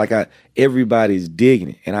everybody's digging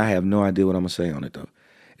it and I have no idea what I'm going to say on it though.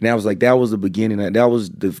 And that was the beginning. That was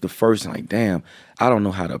the first, like, damn, I don't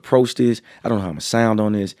know how to approach this. I don't know how I'm going to sound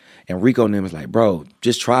on this. And Rico and them was like, bro,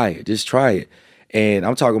 just try it. And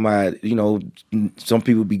I'm talking about, some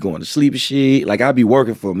people be going to sleep and shit. Like, I'd be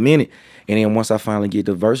working for a minute. And then once I finally get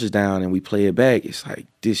the verses down and we play it back, it's like,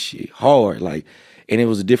 this shit hard. Like, and it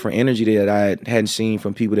was a different energy that I hadn't seen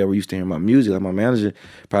from people that were used to hearing my music. Like, my manager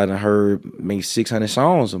probably heard maybe 600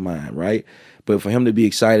 songs of mine, right? But for him to be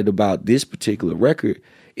excited about this particular record,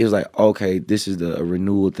 it was like, okay, this is a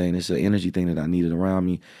renewal thing. This is an energy thing that I needed around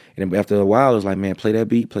me. And after a while, it was like, man, play that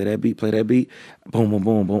beat. Boom, boom,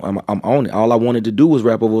 boom, boom. I'm on it. All I wanted to do was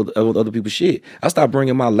rap over other people's shit. I stopped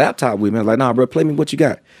bringing my laptop with me. I was like, nah, bro, play me what you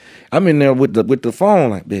got. I'm in there with the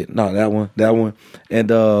phone like, bet, no, that one. And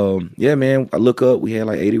yeah, man, I look up. We had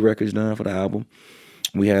like 80 records done for the album.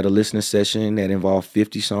 We had a listening session that involved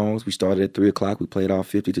 50 songs. We started at 3 o'clock. We played all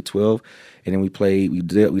 50 to 12. And then we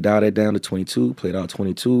dialed that down to 22, played out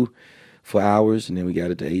 22 for hours. And then we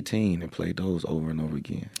got it to 18 and played those over and over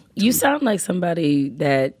again. You sound like somebody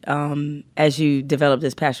that, as you developed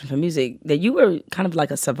this passion for music, that you were kind of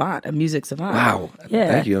like a music savant. Wow.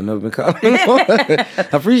 Yeah. Thank you. I've never been called I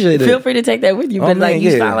appreciate it. Feel free to take that with you. But man,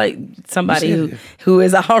 you sound like somebody who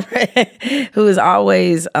is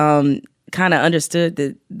always kind of understood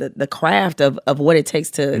the craft of what it takes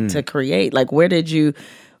to create. Like, where'd you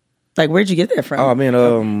get that from? Oh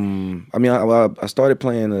man, I started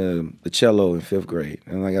playing the cello in 5th grade,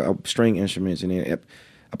 and like I string instruments, and then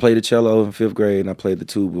I played the cello in 5th grade, and I played the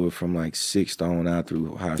tuba from like 6th on out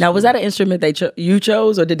through high school. Now, was that an instrument you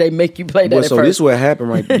chose, or did they make you play that? Well, at so first? this is what happened,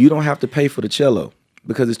 right? You don't have to pay for the cello.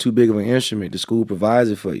 Because it's too big of an instrument, the school provides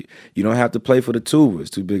it for you. You don't have to play for the tuba. It's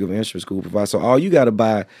too big of an instrument, school provides. So all you got to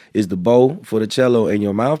buy is the bow for the cello and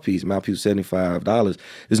your mouthpiece. Mouthpiece $75.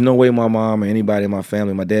 There's no way my mom or anybody in my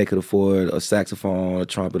family, my dad could afford a saxophone, a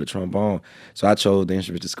trumpet, a trombone. So I chose the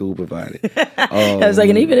instrument the school provided. I was like,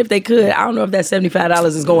 and even if they could, I don't know if that $75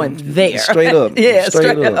 is going there. Straight up. Yeah,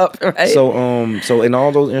 straight up. Right? So and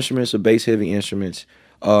all those instruments are bass-heavy instruments.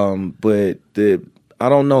 But I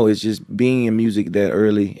don't know. It's just being in music that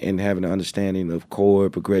early and having an understanding of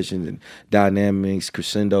chord progressions and dynamics,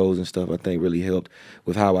 crescendos and stuff, I think really helped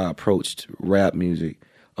with how I approached rap music.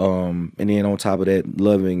 And then on top of that,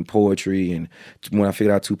 loving poetry. And when I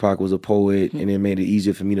figured out Tupac was a poet, and it made it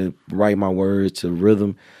easier for me to write my words to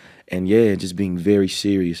rhythm. And yeah, just being very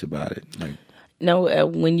serious about it. Like, No,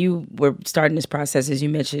 when you were starting this process, as you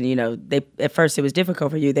mentioned, they at first it was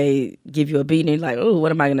difficult for you. They give you a beat and you're like, oh,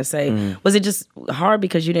 what am I going to say? Was it just hard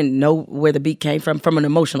because you didn't know where the beat came from an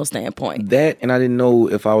emotional standpoint? That, and I didn't know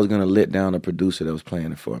if I was going to let down the producer that was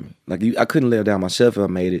playing it for me. Like, I couldn't let it down myself if I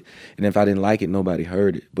made it, and if I didn't like it, nobody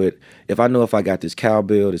heard it. But if I know if I got this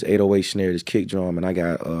cowbell, this 808 snare, this kick drum, and I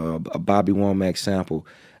got a Bobby Womack sample,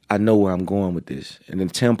 I know where I'm going with this, and the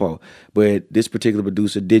tempo. But this particular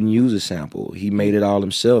producer didn't use a sample. He made it all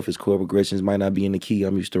himself. His chord progressions might not be in the key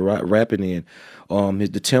I'm used to rapping in.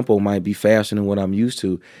 The tempo might be faster than what I'm used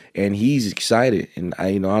to, and he's excited. And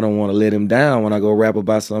I don't want to let him down when I go rap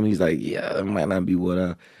about something. He's like, yeah, it might not be what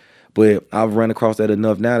I. But I've run across that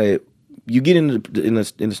enough now that you get in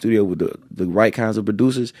the studio with the right kinds of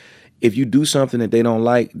producers. If you do something that they don't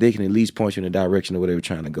like, they can at least point you in the direction of where they were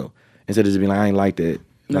trying to go, instead of just being like, I ain't like that.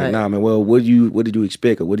 Like, right. Nah, man, well, what did you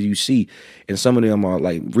expect, or what do you see? And some of them are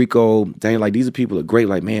like, Rico, Daniel, like, these are people that are great,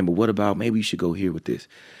 like, man, but what about, maybe you should go here with this.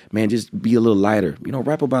 Man, just be a little lighter,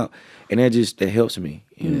 rap about, and that helps me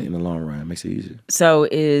in the long run. It makes it easier. So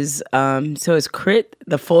is K.R.I.T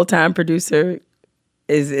the full-time producer?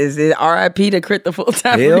 Is it R.I.P. to K.R.I.T the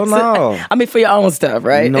full-time Hell producer? no. I mean, for your own stuff,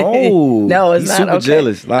 right? No. No, it's He's not. super Okay.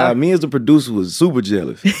 jealous. Like, me as the producer was super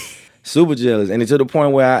jealous. Super jealous. And it's to the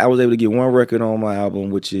point where I was able to get one record on my album,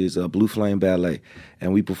 which is Blue Flame Ballet.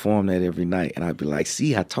 And we perform that every night. And I'd be like,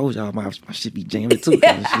 see, I told y'all my shit be jamming too.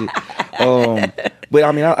 Kind of shit. But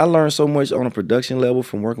I mean, I learned so much on a production level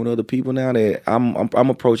from working with other people now that I'm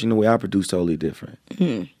approaching the way I produce totally different.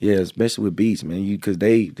 Yeah, especially with beats, man. Because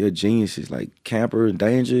they're geniuses, like Camper and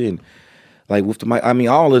Danger, and like with the mic. I mean,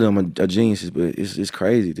 all of them are geniuses, but it's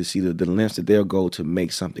crazy to see the lengths that they'll go to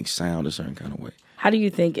make something sound a certain kind of way. How do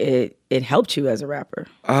you think it helped you as a rapper?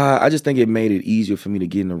 I just think it made it easier for me to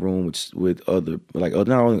get in the room with other, like, not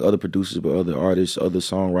only other producers, but other artists, other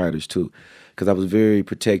songwriters too. Because I was very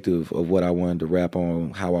protective of what I wanted to rap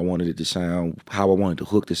on, how I wanted it to sound, how I wanted to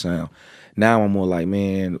hook the sound. Now I'm more like,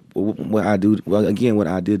 man, what I do, well, again, what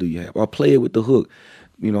idea do you have? I'll play it with the hook.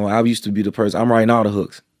 I used to be the person, I'm writing all the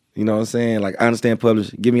hooks. You know what I'm saying? Like, I understand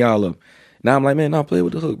publishing, give me all of them. Now I'm like, man, no, play it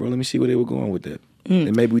with the hook, bro. Let me see where they were going with that.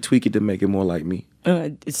 And maybe we tweak it to make it more like me.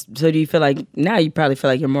 So do you feel like, now you probably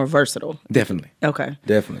feel like you're more versatile? Definitely. Okay.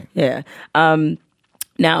 Definitely. Yeah.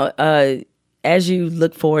 Now, as you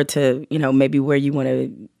look forward to, maybe where you want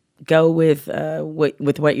to go with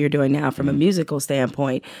what you're doing now from a musical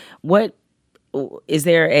standpoint, is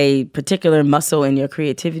there a particular muscle in your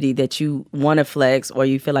creativity that you want to flex, or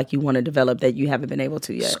you feel like you want to develop that you haven't been able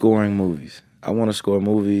to yet? Scoring movies. I want to score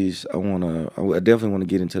movies. I definitely want to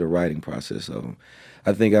get into the writing process of them.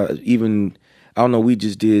 I think I don't know, we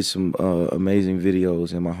just did some amazing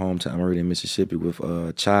videos in my hometown, right in Mississippi, with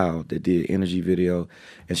a child that did energy video,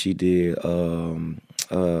 and she did oh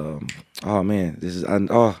man,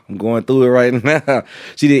 I'm going through it right now.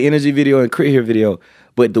 She did energy video and K.R.I.T here video,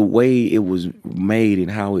 but the way it was made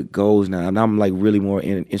and how it goes now, and I'm like really more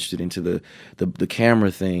interested into the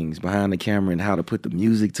camera things behind the camera and how to put the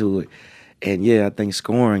music to it. And yeah, I think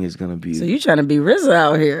scoring is gonna be. So you trying to be RZA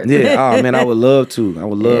out here? Yeah, oh man, I would love to. I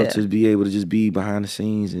would love to be able to just be behind the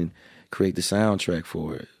scenes and create the soundtrack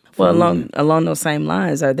for it. Well, along those same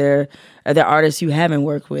lines, are there artists you haven't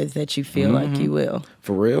worked with that you feel like you will?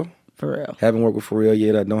 For real? For real. Haven't worked with For Real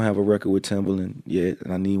yet. I don't have a record with Timbaland yet,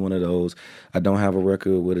 and I need one of those. I don't have a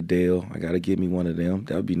record with Adele. I gotta get me one of them.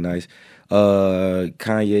 That would be nice.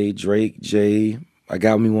 Kanye, Drake, Jay. I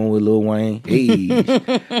got me one with Lil Wayne. Hey, you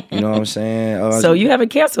know what I'm saying? So you haven't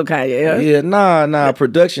canceled Kanye, huh? Yeah, nah.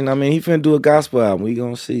 Production. I mean, he finna do a gospel album. We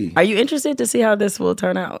gonna see. Are you interested to see how this will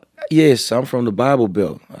turn out? Yes, I'm from the Bible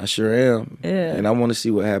Belt. I sure am. Yeah. And I want to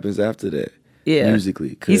see what happens after that. Yeah.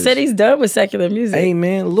 Musically. He said he's done with secular music. Hey,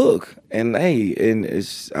 man, look. And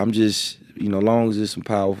I'm just, long as there's some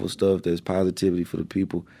powerful stuff, there's positivity for the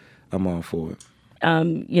people, I'm all for it.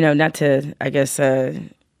 Not to, I guess,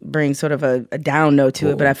 bring sort of a down note to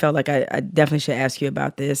it, but I felt like I definitely should ask you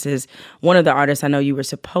about this. Is one of the artists I know you were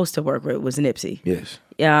supposed to work with was Nipsey. Yes.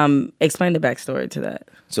 Explain the backstory to that.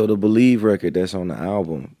 So the Believe record that's on the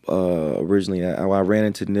album, originally I ran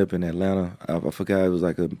into Nip in Atlanta. I forgot, it was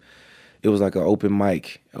like an open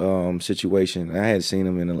mic situation. I hadn't seen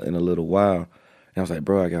him in a little while. And I was like,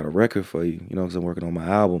 bro, I got a record for you, because I'm working on my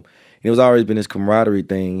album. It was always been this camaraderie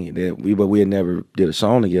thing but we had never did a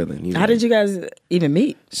song together. How did you guys even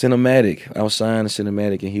meet? Cinematic. I was signed to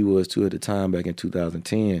Cinematic, and he was too at the time back in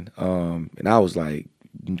 2010. And I was like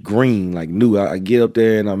green, like new. I get up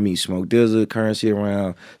there and I meet Smoke Dizza, Currency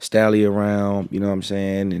around, Stally around, you know what I'm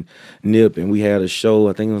saying, and Nip, and we had a show.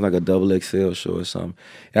 I think it was like a XXL show or something.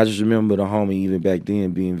 And I just remember the homie even back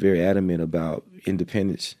then being very adamant about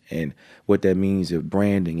independence and what that means of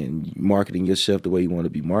branding and marketing yourself the way you want to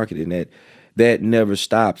be marketed, and that never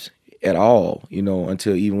stops at all, you know,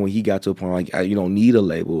 until even when he got to a point like, you don't need a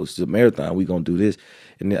label, it's a marathon, we gonna do this,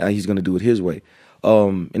 and he's gonna do it his way.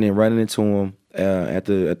 And then running into him at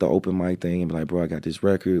the open mic thing and be like, bro, I got this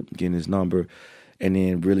record, getting his number, and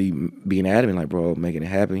then really being adamant, like, bro, making it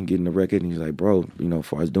happen, getting the record, and he's like, bro, you know, as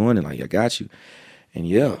far as doing it, like, I got you, and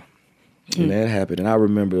yeah. And that happened, and I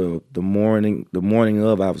remember the morning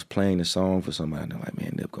of, I was playing the song for somebody, and they're like,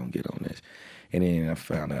 man, Nip gonna get on this, and then I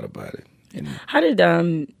found out about it. And how did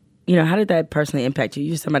that personally impact you?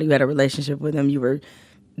 You're somebody who had a relationship with him. You were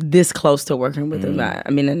this close to working with him. I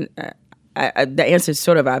mean, the answer is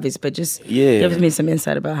sort of obvious, but just give me some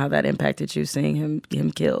insight about how that impacted you, seeing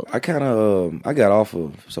him killed. I kind of I got off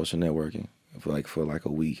of social networking for like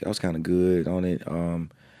a week. I was kind of good on it.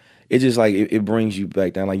 It just like it brings you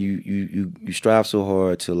back down. Like you strive so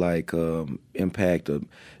hard to like impact or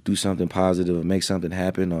do something positive or make something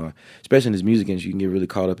happen, or especially in this music industry, you can get really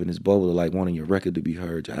caught up in this bubble of like wanting your record to be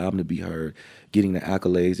heard, your album to be heard, getting the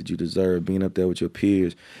accolades that you deserve, being up there with your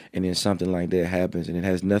peers, and then something like that happens and it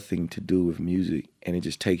has nothing to do with music, and it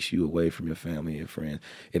just takes you away from your family and friends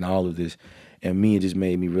and all of this. And me, it just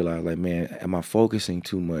made me realize, like, man, am I focusing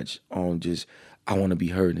too much on just I want to be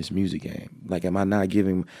heard in this music game? Like, am I not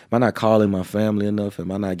calling my family enough?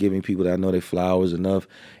 Am I not giving people that I know they flowers enough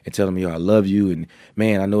and telling me, yo, I love you? And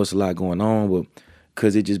man, I know it's a lot going on, but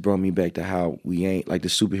because it just brought me back to how we ain't, like the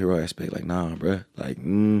superhero aspect, like, nah, bruh, like,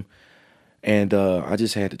 And I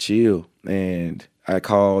just had to chill. And I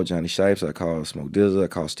called Johnny Shipes, I called Smoke Dizza, I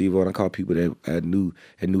called Steve-O, and I called people that I knew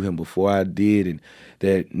him before I did, and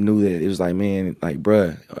that knew that it was like, man, like,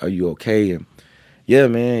 bruh, are you okay? And yeah,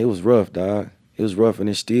 man, it was rough, dog. It was rough, and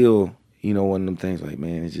it's still, you know, one of them things like,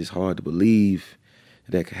 man, it's just hard to believe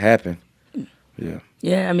that could happen. Yeah.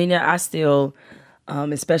 Yeah, I mean, I still,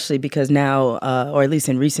 especially because now, or at least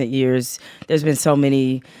in recent years, there's been so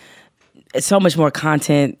much more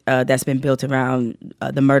content that's been built around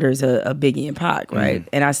the murders of Biggie and Pac, right?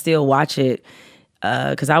 And I still watch it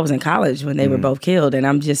because I was in college when they were both killed, and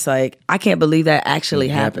I'm just like, I can't believe that actually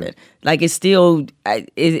happened. Like, it's still,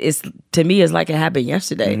 it's to me, it's like it happened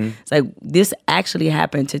yesterday. It's like, this actually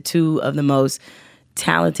happened to two of the most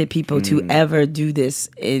talented people to ever do this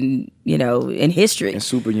in history. And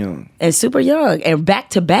super young. And back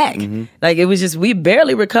to back. Like, it was just, we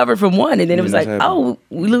barely recovered from one, and then it was like, oh,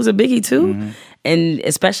 we lose a Biggie too? And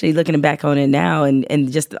especially looking back on it now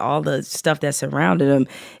and just all the stuff that surrounded him,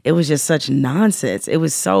 it was just such nonsense. It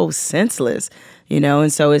was so senseless,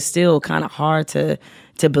 and so it's still kind of hard to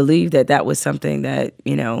believe that was something that,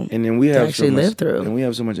 and then we have actually lived through. And we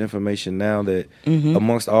have so much information now that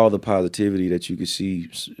amongst all the positivity that you could see,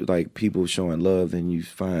 like, people showing love, then you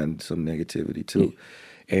find some negativity too.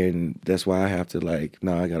 And that's why I have to, like,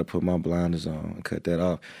 I got to put my blinders on and cut that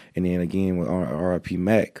off. And then again with R.I.P.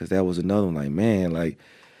 Mac, because that was another one, like, man, like,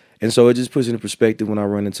 and so it just puts into perspective when I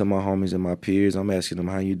run into my homies and my peers, I'm asking them,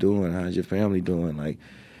 how you doing? How's your family doing? Like,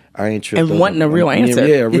 I ain't tripped and wanting a real answer.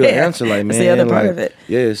 Yeah, a real answer. Like, man, that's the other part of it.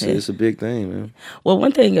 Yeah, it's a big thing, man. Well,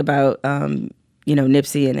 one thing about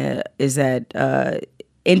Nipsey and is that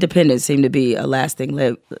independence seemed to be a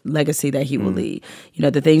lasting legacy that he will leave.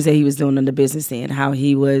 The things that he was doing on the business end, how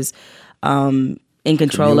he was in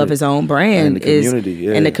control of his own brand,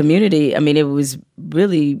 and the community. I mean, it was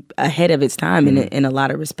really ahead of its time in a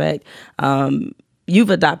lot of respect. You've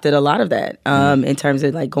adopted a lot of that in terms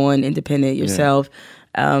of like going independent yourself.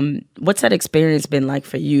 What's that experience been like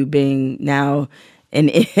for you, being now on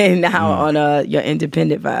your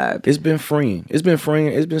independent vibe? It's been freeing. It's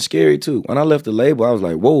been scary too. When I left the label, I was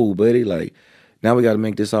like, whoa, buddy, like, now we got to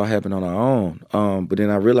make this all happen on our own. But then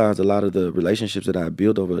I realized a lot of the relationships that I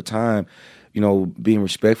built over the time, being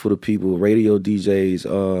respectful to people, radio DJs,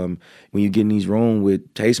 when you get in these rooms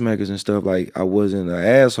with tastemakers and stuff, like, I wasn't an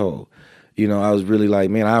asshole. I was really like,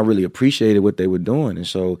 man, I really appreciated what they were doing. And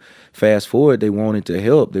so fast forward, they wanted to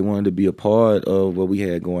help. They wanted to be a part of what we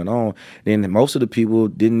had going on. Then most of the people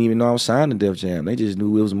didn't even know I was signed to Def Jam. They just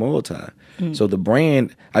knew it was multi. So the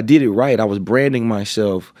brand, I did it right. I was branding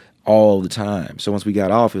myself all the time. So once we got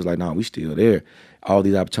off, it was like, nah, we still there. All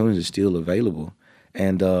these opportunities are still available.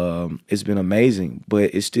 And it's been amazing,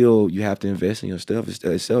 but it's still, you have to invest in your stuff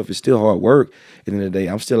itself. It's still hard work. At the end of the day,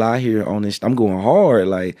 I'm still out here on this. I'm going hard,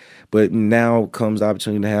 like. But now comes the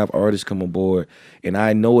opportunity to have artists come aboard, and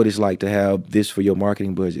I know what it's like to have this for your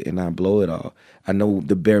marketing budget and not blow it all. I know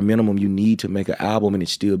the bare minimum you need to make an album and it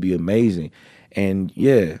still be amazing. And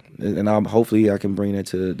yeah, and hopefully I can bring that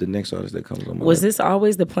to the next artist that comes on. Was this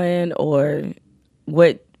always the plan, or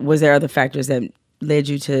what? Was there other factors that led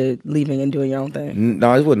you to leaving and doing your own thing?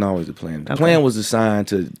 No, it wasn't always the plan. The plan was to sign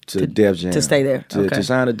to Def Jam. To stay there. To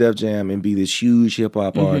sign to Def Jam and be this huge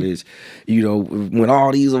hip-hop artist. You know, win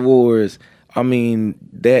all these awards. I mean,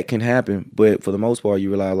 that can happen. But for the most part, you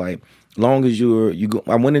realize, like, long as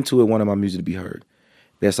I went into it wanting my music to be heard.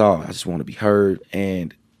 That's all. I just want to be heard.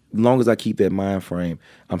 And as long as I keep that mind frame,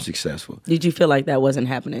 I'm successful. Did you feel like that wasn't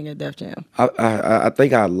happening at Def Jam? I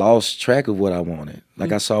think I lost track of what I wanted.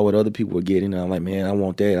 Like I saw what other people were getting, and I'm like, man, I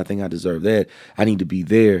want that. I think I deserve that. I need to be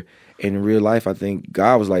there. And in real life, I think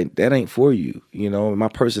God was like, that ain't for you. You know, my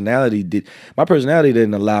personality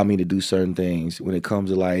didn't allow me to do certain things when it comes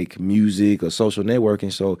to like music or social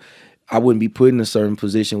networking. So I wouldn't be put in a certain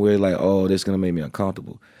position where like, oh, that's gonna make me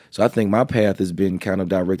uncomfortable. So I think my path has been kind of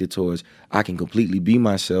directed towards I can completely be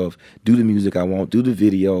myself, do the music I want, do the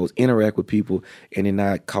videos, interact with people, and it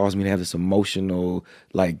not cause me to have this emotional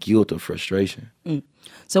like guilt or frustration.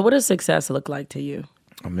 So what does success look like to you?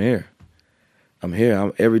 I'm here.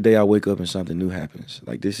 Every day I wake up and something new happens.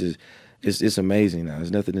 Like it's amazing now.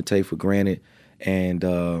 There's nothing to take for granted.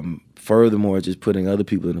 And furthermore, just putting other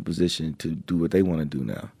people in a position to do what they want to do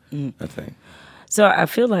now, I think. So I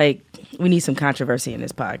feel like we need some controversy in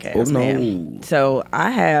this podcast, man. So I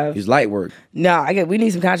have... It's light work. No, we need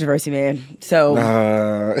some controversy, man. So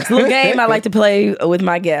it's a little game I like to play with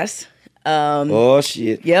my guests. Oh,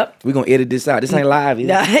 shit. Yep. We're going to edit this out. This ain't live, is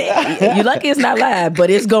it? You lucky it's not live, but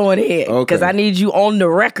it's going ahead. Because I need you on the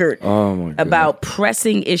record about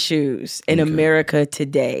pressing issues in America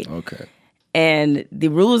today. Okay. And the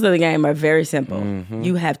rules of the game are very simple.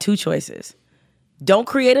 You have two choices. Don't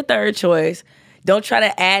create a third choice. Don't try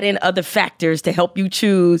to add in other factors to help you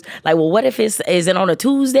choose. Like, well, what if is it on a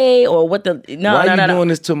Tuesday or what the... No, Why are you doing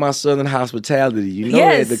this to my Southern hospitality? You know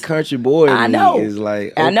that the country boy in me is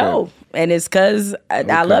like... Okay. I know. And it's because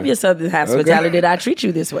I love your Southern hospitality that I treat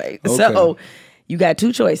you this way. Okay. So you got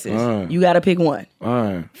two choices. You got to pick one.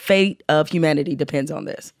 Fate of humanity depends on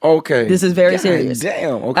this. Okay. This is very serious.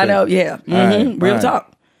 Damn. Okay. I know, yeah. Real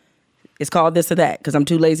talk. It's called this or that because I'm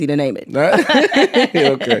too lazy to name it.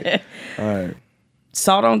 Okay. All right.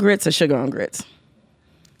 Salt on grits or sugar on grits?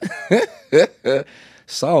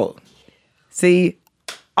 Salt. See,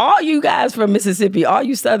 all you guys from Mississippi, all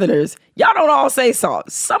you Southerners, y'all don't all say salt.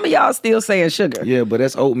 Some of y'all still saying sugar. Yeah, but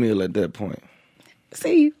that's oatmeal at that point.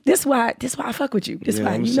 See, this why I fuck with you. This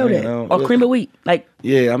why you know that. Or cream of wheat. Like,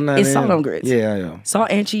 I'm not. It's salt on grits. Yeah, I am. Salt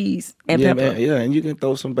and cheese and pepper. Man, yeah, and you can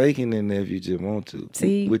throw some bacon in there if you just want to.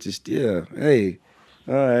 See? Which is hey,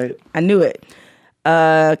 all right. I knew it.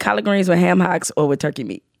 Collard greens with ham hocks or with turkey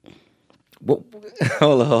meat?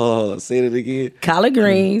 Hold on. Say it again. Collard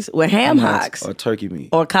greens with ham hocks or turkey meat.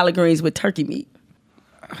 Or collard greens with turkey meat.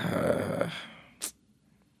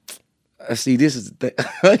 See, this is the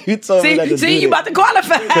thing. You told me that. See, you about to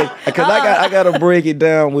qualify. Because I got to break it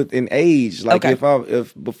down in age. Like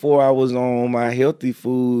if before I was on my healthy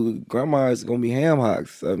food, grandma is gonna be ham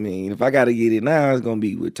hocks. I mean, if I got to get it now, it's gonna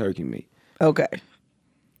be with turkey meat. Okay,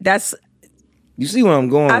 you see where I'm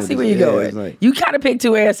going. I see where you're going. Like, you kind of pick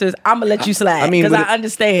two answers. I'm gonna let you slide because I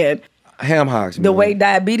understand ham hocks. The way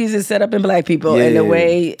diabetes is set up in Black people and the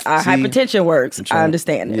way our hypertension works. I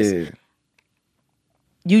understand this. Yeah.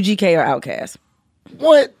 UGK or Outkast?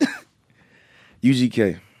 What?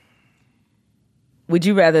 UGK. Would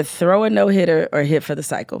you rather throw a no-hitter or hit for the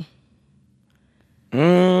cycle?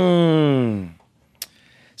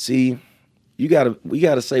 See, we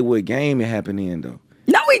gotta say what game it happened in though.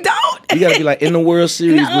 No, we don't. You gotta be like in the World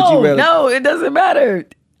Series. Would you rather? No, it doesn't matter.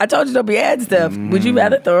 I told you don't be adding stuff. Would you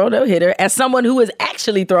rather throw a no-hitter as someone who has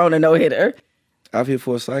actually thrown a no-hitter? I've hit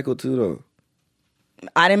for a cycle too though.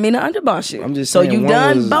 I didn't mean to underboss you. I'm just saying. So you've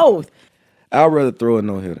done both. I'd rather throw a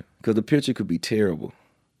no-hitter because the pitcher could be terrible.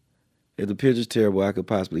 If the pitcher's terrible, I could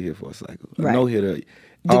possibly hit for a cycle. A no-hitter.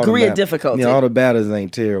 Degree of difficulty. Yeah, all the batters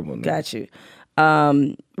ain't terrible. No. Got you.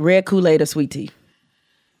 Red Kool-Aid or sweet tea?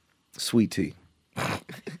 Sweet tea.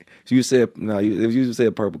 So you said if you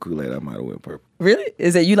said purple Kool-Aid, I might have went purple. Really?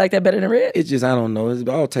 Is it you like that better than red? It's just I don't know. It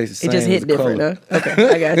all tastes the same. It just hit different, huh? Okay,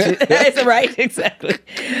 I got you. It's right, exactly.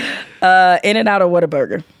 In-N-Out or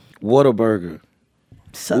Whataburger? Whataburger.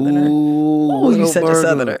 Southerner. Ooh, you such a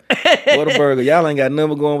Southerner. Whataburger. Y'all ain't got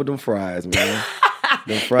nothing going with them fries, man.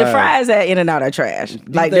 The fries. The fries at In-N-Out are trash.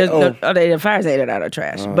 Like the fries at In-N-Out are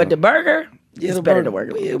trash. But the burger is better than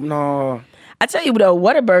burger. Yeah, no. I tell you though,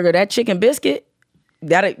 Whataburger, that chicken biscuit,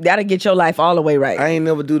 that'll get your life all the way right. I ain't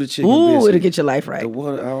never do the chicken Ooh, biscuit. it'll get your life right. The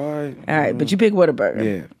water, all right. All right, but you pick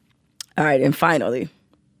Whataburger. Yeah. All right, and finally,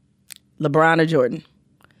 LeBron or Jordan?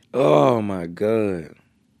 Oh my God.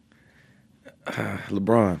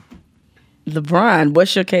 LeBron. LeBron,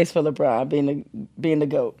 what's your case for LeBron being the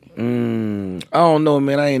GOAT? I don't know,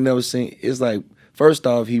 man. I ain't never seen. It's like, first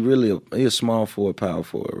off, he's a small forward, power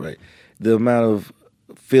forward, right? The amount of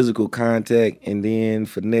physical contact and then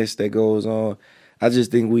finesse that goes on, I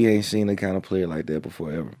just think we ain't seen a kind of player like that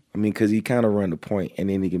before ever. I mean, because he kind of run the point and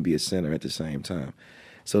then he can be a center at the same time.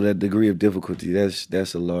 So that degree of difficulty,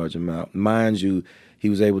 that's a large amount. Mind you, he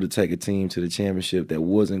was able to take a team to the championship that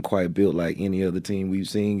wasn't quite built like any other team we've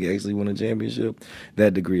seen actually win a championship.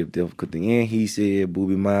 That degree of difficulty. And he said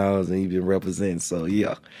Booby Miles and he been representing, so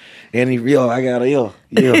yeah. And and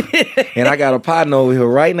I got a partner over here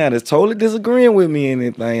right now that's totally disagreeing with me and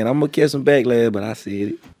everything. And I'm going to catch some backlash, but I said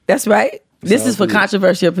it. That's right. This is for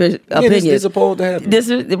controversial opinions. This is supposed to happen. This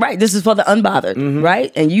is right. This is for the unbothered,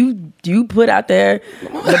 right? And you put out there,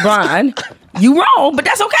 LeBron. You wrong, but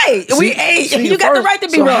that's okay. You got the right to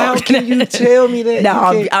be wrong. How can you tell me that?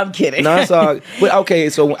 No, I'm kidding. No, it's all. But okay,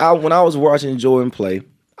 so when I was watching Jordan play,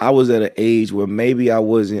 I was at an age where maybe I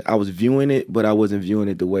was viewing it, but I wasn't viewing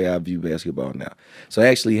it the way I view basketball now. So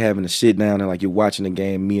actually having to sit down and like you're watching the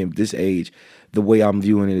game, me at this age, the way I'm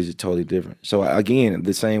viewing it is totally different. So again,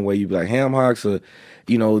 the same way you be like ham hocks, or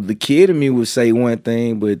the kid in me would say one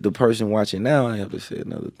thing, but the person watching now, I have to say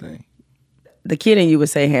another thing. The kid in you would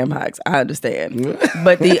say ham hocks. I understand,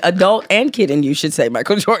 but the adult and kid in you should say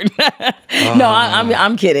Michael Jordan. No,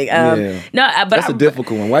 I'm kidding. Yeah. No, but that's a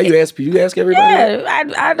difficult one. Why you ask everybody?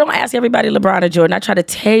 Yeah, I don't ask everybody LeBron or Jordan. I try to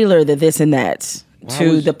tailor the this and that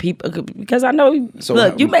to the people because I know.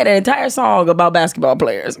 Look, you made an entire song about basketball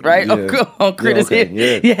players, right? Yeah. On criticism.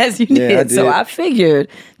 Yeah. Yes, you did. I did. So I figured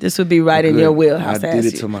this would be right in your wheelhouse. I did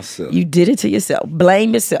it to myself. You did it to yourself.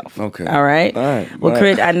 Blame yourself. Okay. All right. All right. Well,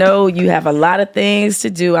 K.R.I.T, I know you have a lot of things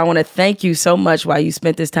to do. I want to thank you so much while you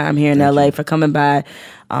spent this time here in LA for coming by.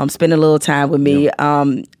 Spending a little time with me. Yep.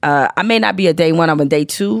 I may not be a day one. I'm a day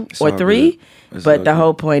 2 or 3, but the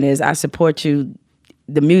whole point is I support you.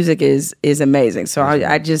 The music is amazing. So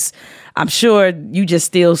I'm sure you just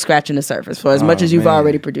still scratching the surface for as much as you've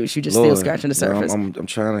already produced. You just still scratching the surface. I'm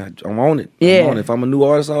on it. Yeah. I'm on it. If I'm a new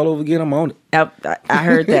artist all over again, I'm on it. I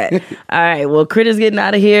heard that. All right. Well, K.R.I.T is getting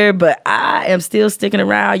out of here, but I am still sticking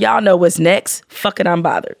around. Y'all know what's next. Fuck it, I'm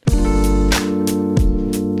bothered.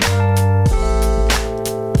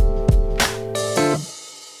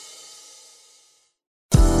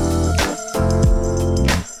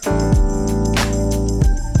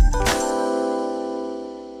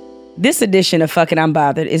 This edition of Fuck It, I'm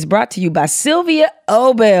Bothered is brought to you by Sylvia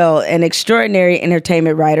Obell, an extraordinary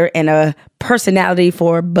entertainment writer and a personality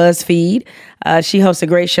for BuzzFeed. She hosts a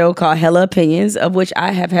great show called Hella Opinions, of which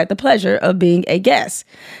I have had the pleasure of being a guest.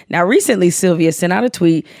 Now, recently, Sylvia sent out a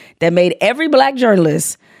tweet that made every black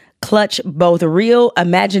journalist clutch both real,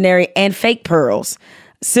 imaginary, and fake pearls.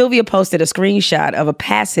 Sylvia posted a screenshot of a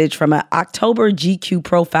passage from an October GQ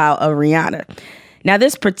profile of Rihanna. Now,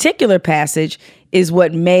 this particular passage is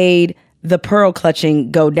what made the pearl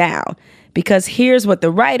clutching go down. Because here's what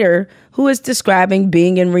the writer, who is describing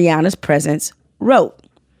being in Rihanna's presence, wrote.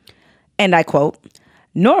 And I quote,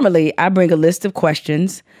 "Normally, I bring a list of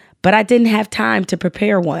questions, but I didn't have time to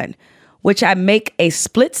prepare one, which I make a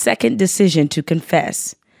split-second decision to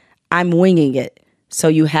confess. I'm winging it, so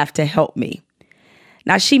you have to help me."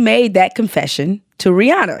 Now, she made that confession to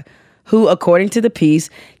Rihanna, who, according to the piece,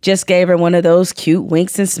 just gave her one of those cute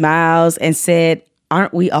winks and smiles and said,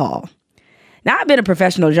 "Aren't we all?" Now, I've been a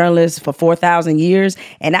professional journalist for 4,000 years,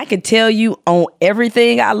 and I can tell you on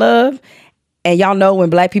everything I love, and y'all know when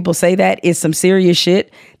black people say that, it's some serious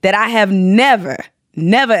shit, that I have never,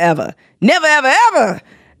 ever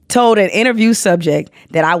told an interview subject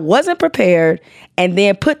that I wasn't prepared and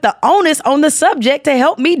then put the onus on the subject to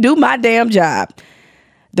help me do my damn job.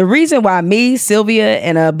 The reason why me, Sylvia,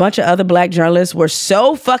 and a bunch of other black journalists were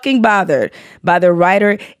so fucking bothered by the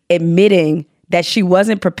writer admitting that she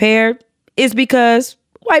wasn't prepared is because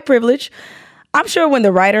white privilege. I'm sure when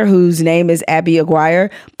the writer, whose name is Abby Aguirre,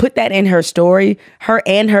 put that in her story, her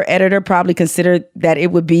and her editor probably considered that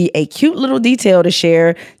it would be a cute little detail to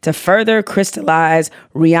share to further crystallize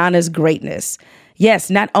Rihanna's greatness. Yes,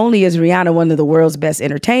 not only is Rihanna one of the world's best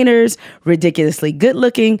entertainers, ridiculously good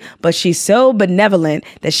looking, but she's so benevolent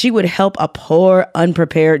that she would help a poor,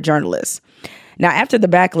 unprepared journalist. Now, after the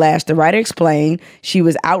backlash, the writer explained she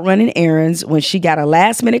was out running errands when she got a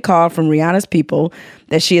last-minute call from Rihanna's people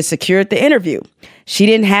that she had secured the interview. She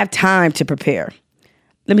didn't have time to prepare.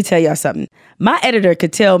 Let me tell y'all something. My editor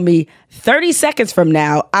could tell me 30 seconds from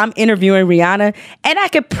now I'm interviewing Rihanna, and I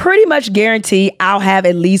could pretty much guarantee I'll have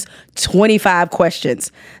at least 25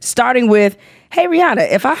 questions, starting with, hey,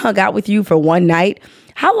 Rihanna, if I hung out with you for one night,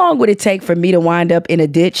 how long would it take for me to wind up in a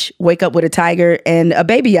ditch, wake up with a tiger, and a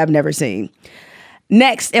baby I've never seen?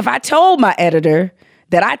 Next, if I told my editor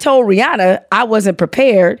that I told Rihanna I wasn't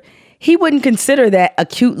prepared, he wouldn't consider that a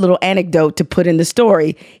cute little anecdote to put in the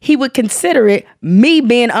story. He would consider it me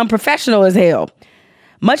being unprofessional as hell.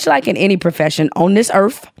 Much like in any profession on this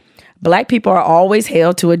earth, Black people are always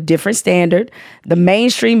held to a different standard. The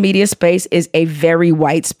mainstream media space is a very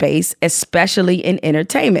white space, especially in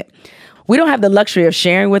entertainment. We don't have the luxury of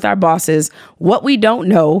sharing with our bosses what we don't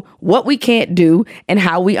know, what we can't do, and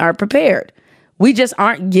how we aren't prepared. We just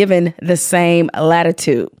aren't given the same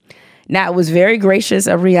latitude. Now, it was very gracious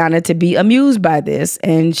of Rihanna to be amused by this,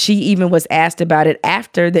 and she even was asked about it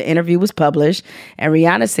after the interview was published, and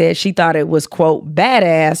Rihanna said she thought it was, quote,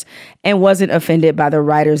 badass, and wasn't offended by the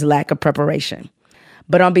writer's lack of preparation.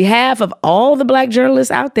 But on behalf of all the Black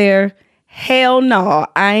journalists out there, hell no,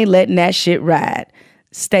 I ain't letting that shit ride.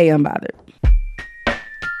 Stay unbothered.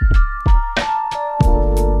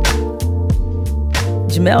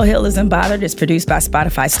 Jemele Hill is Unbothered is produced by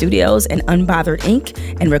Spotify Studios and Unbothered Inc.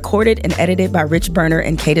 and recorded and edited by Rich Berner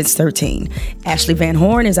and Cadence 13. Ashley Van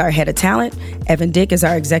Horn is our head of talent. Evan Dick is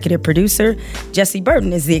our executive producer. Jesse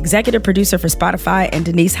Burton is the executive producer for Spotify, and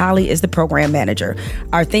Denise Holly is the program manager.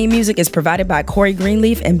 Our theme music is provided by Corey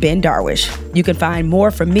Greenleaf and Ben Darwish. You can find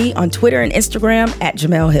more from me on Twitter and Instagram at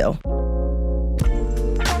Jemele Hill.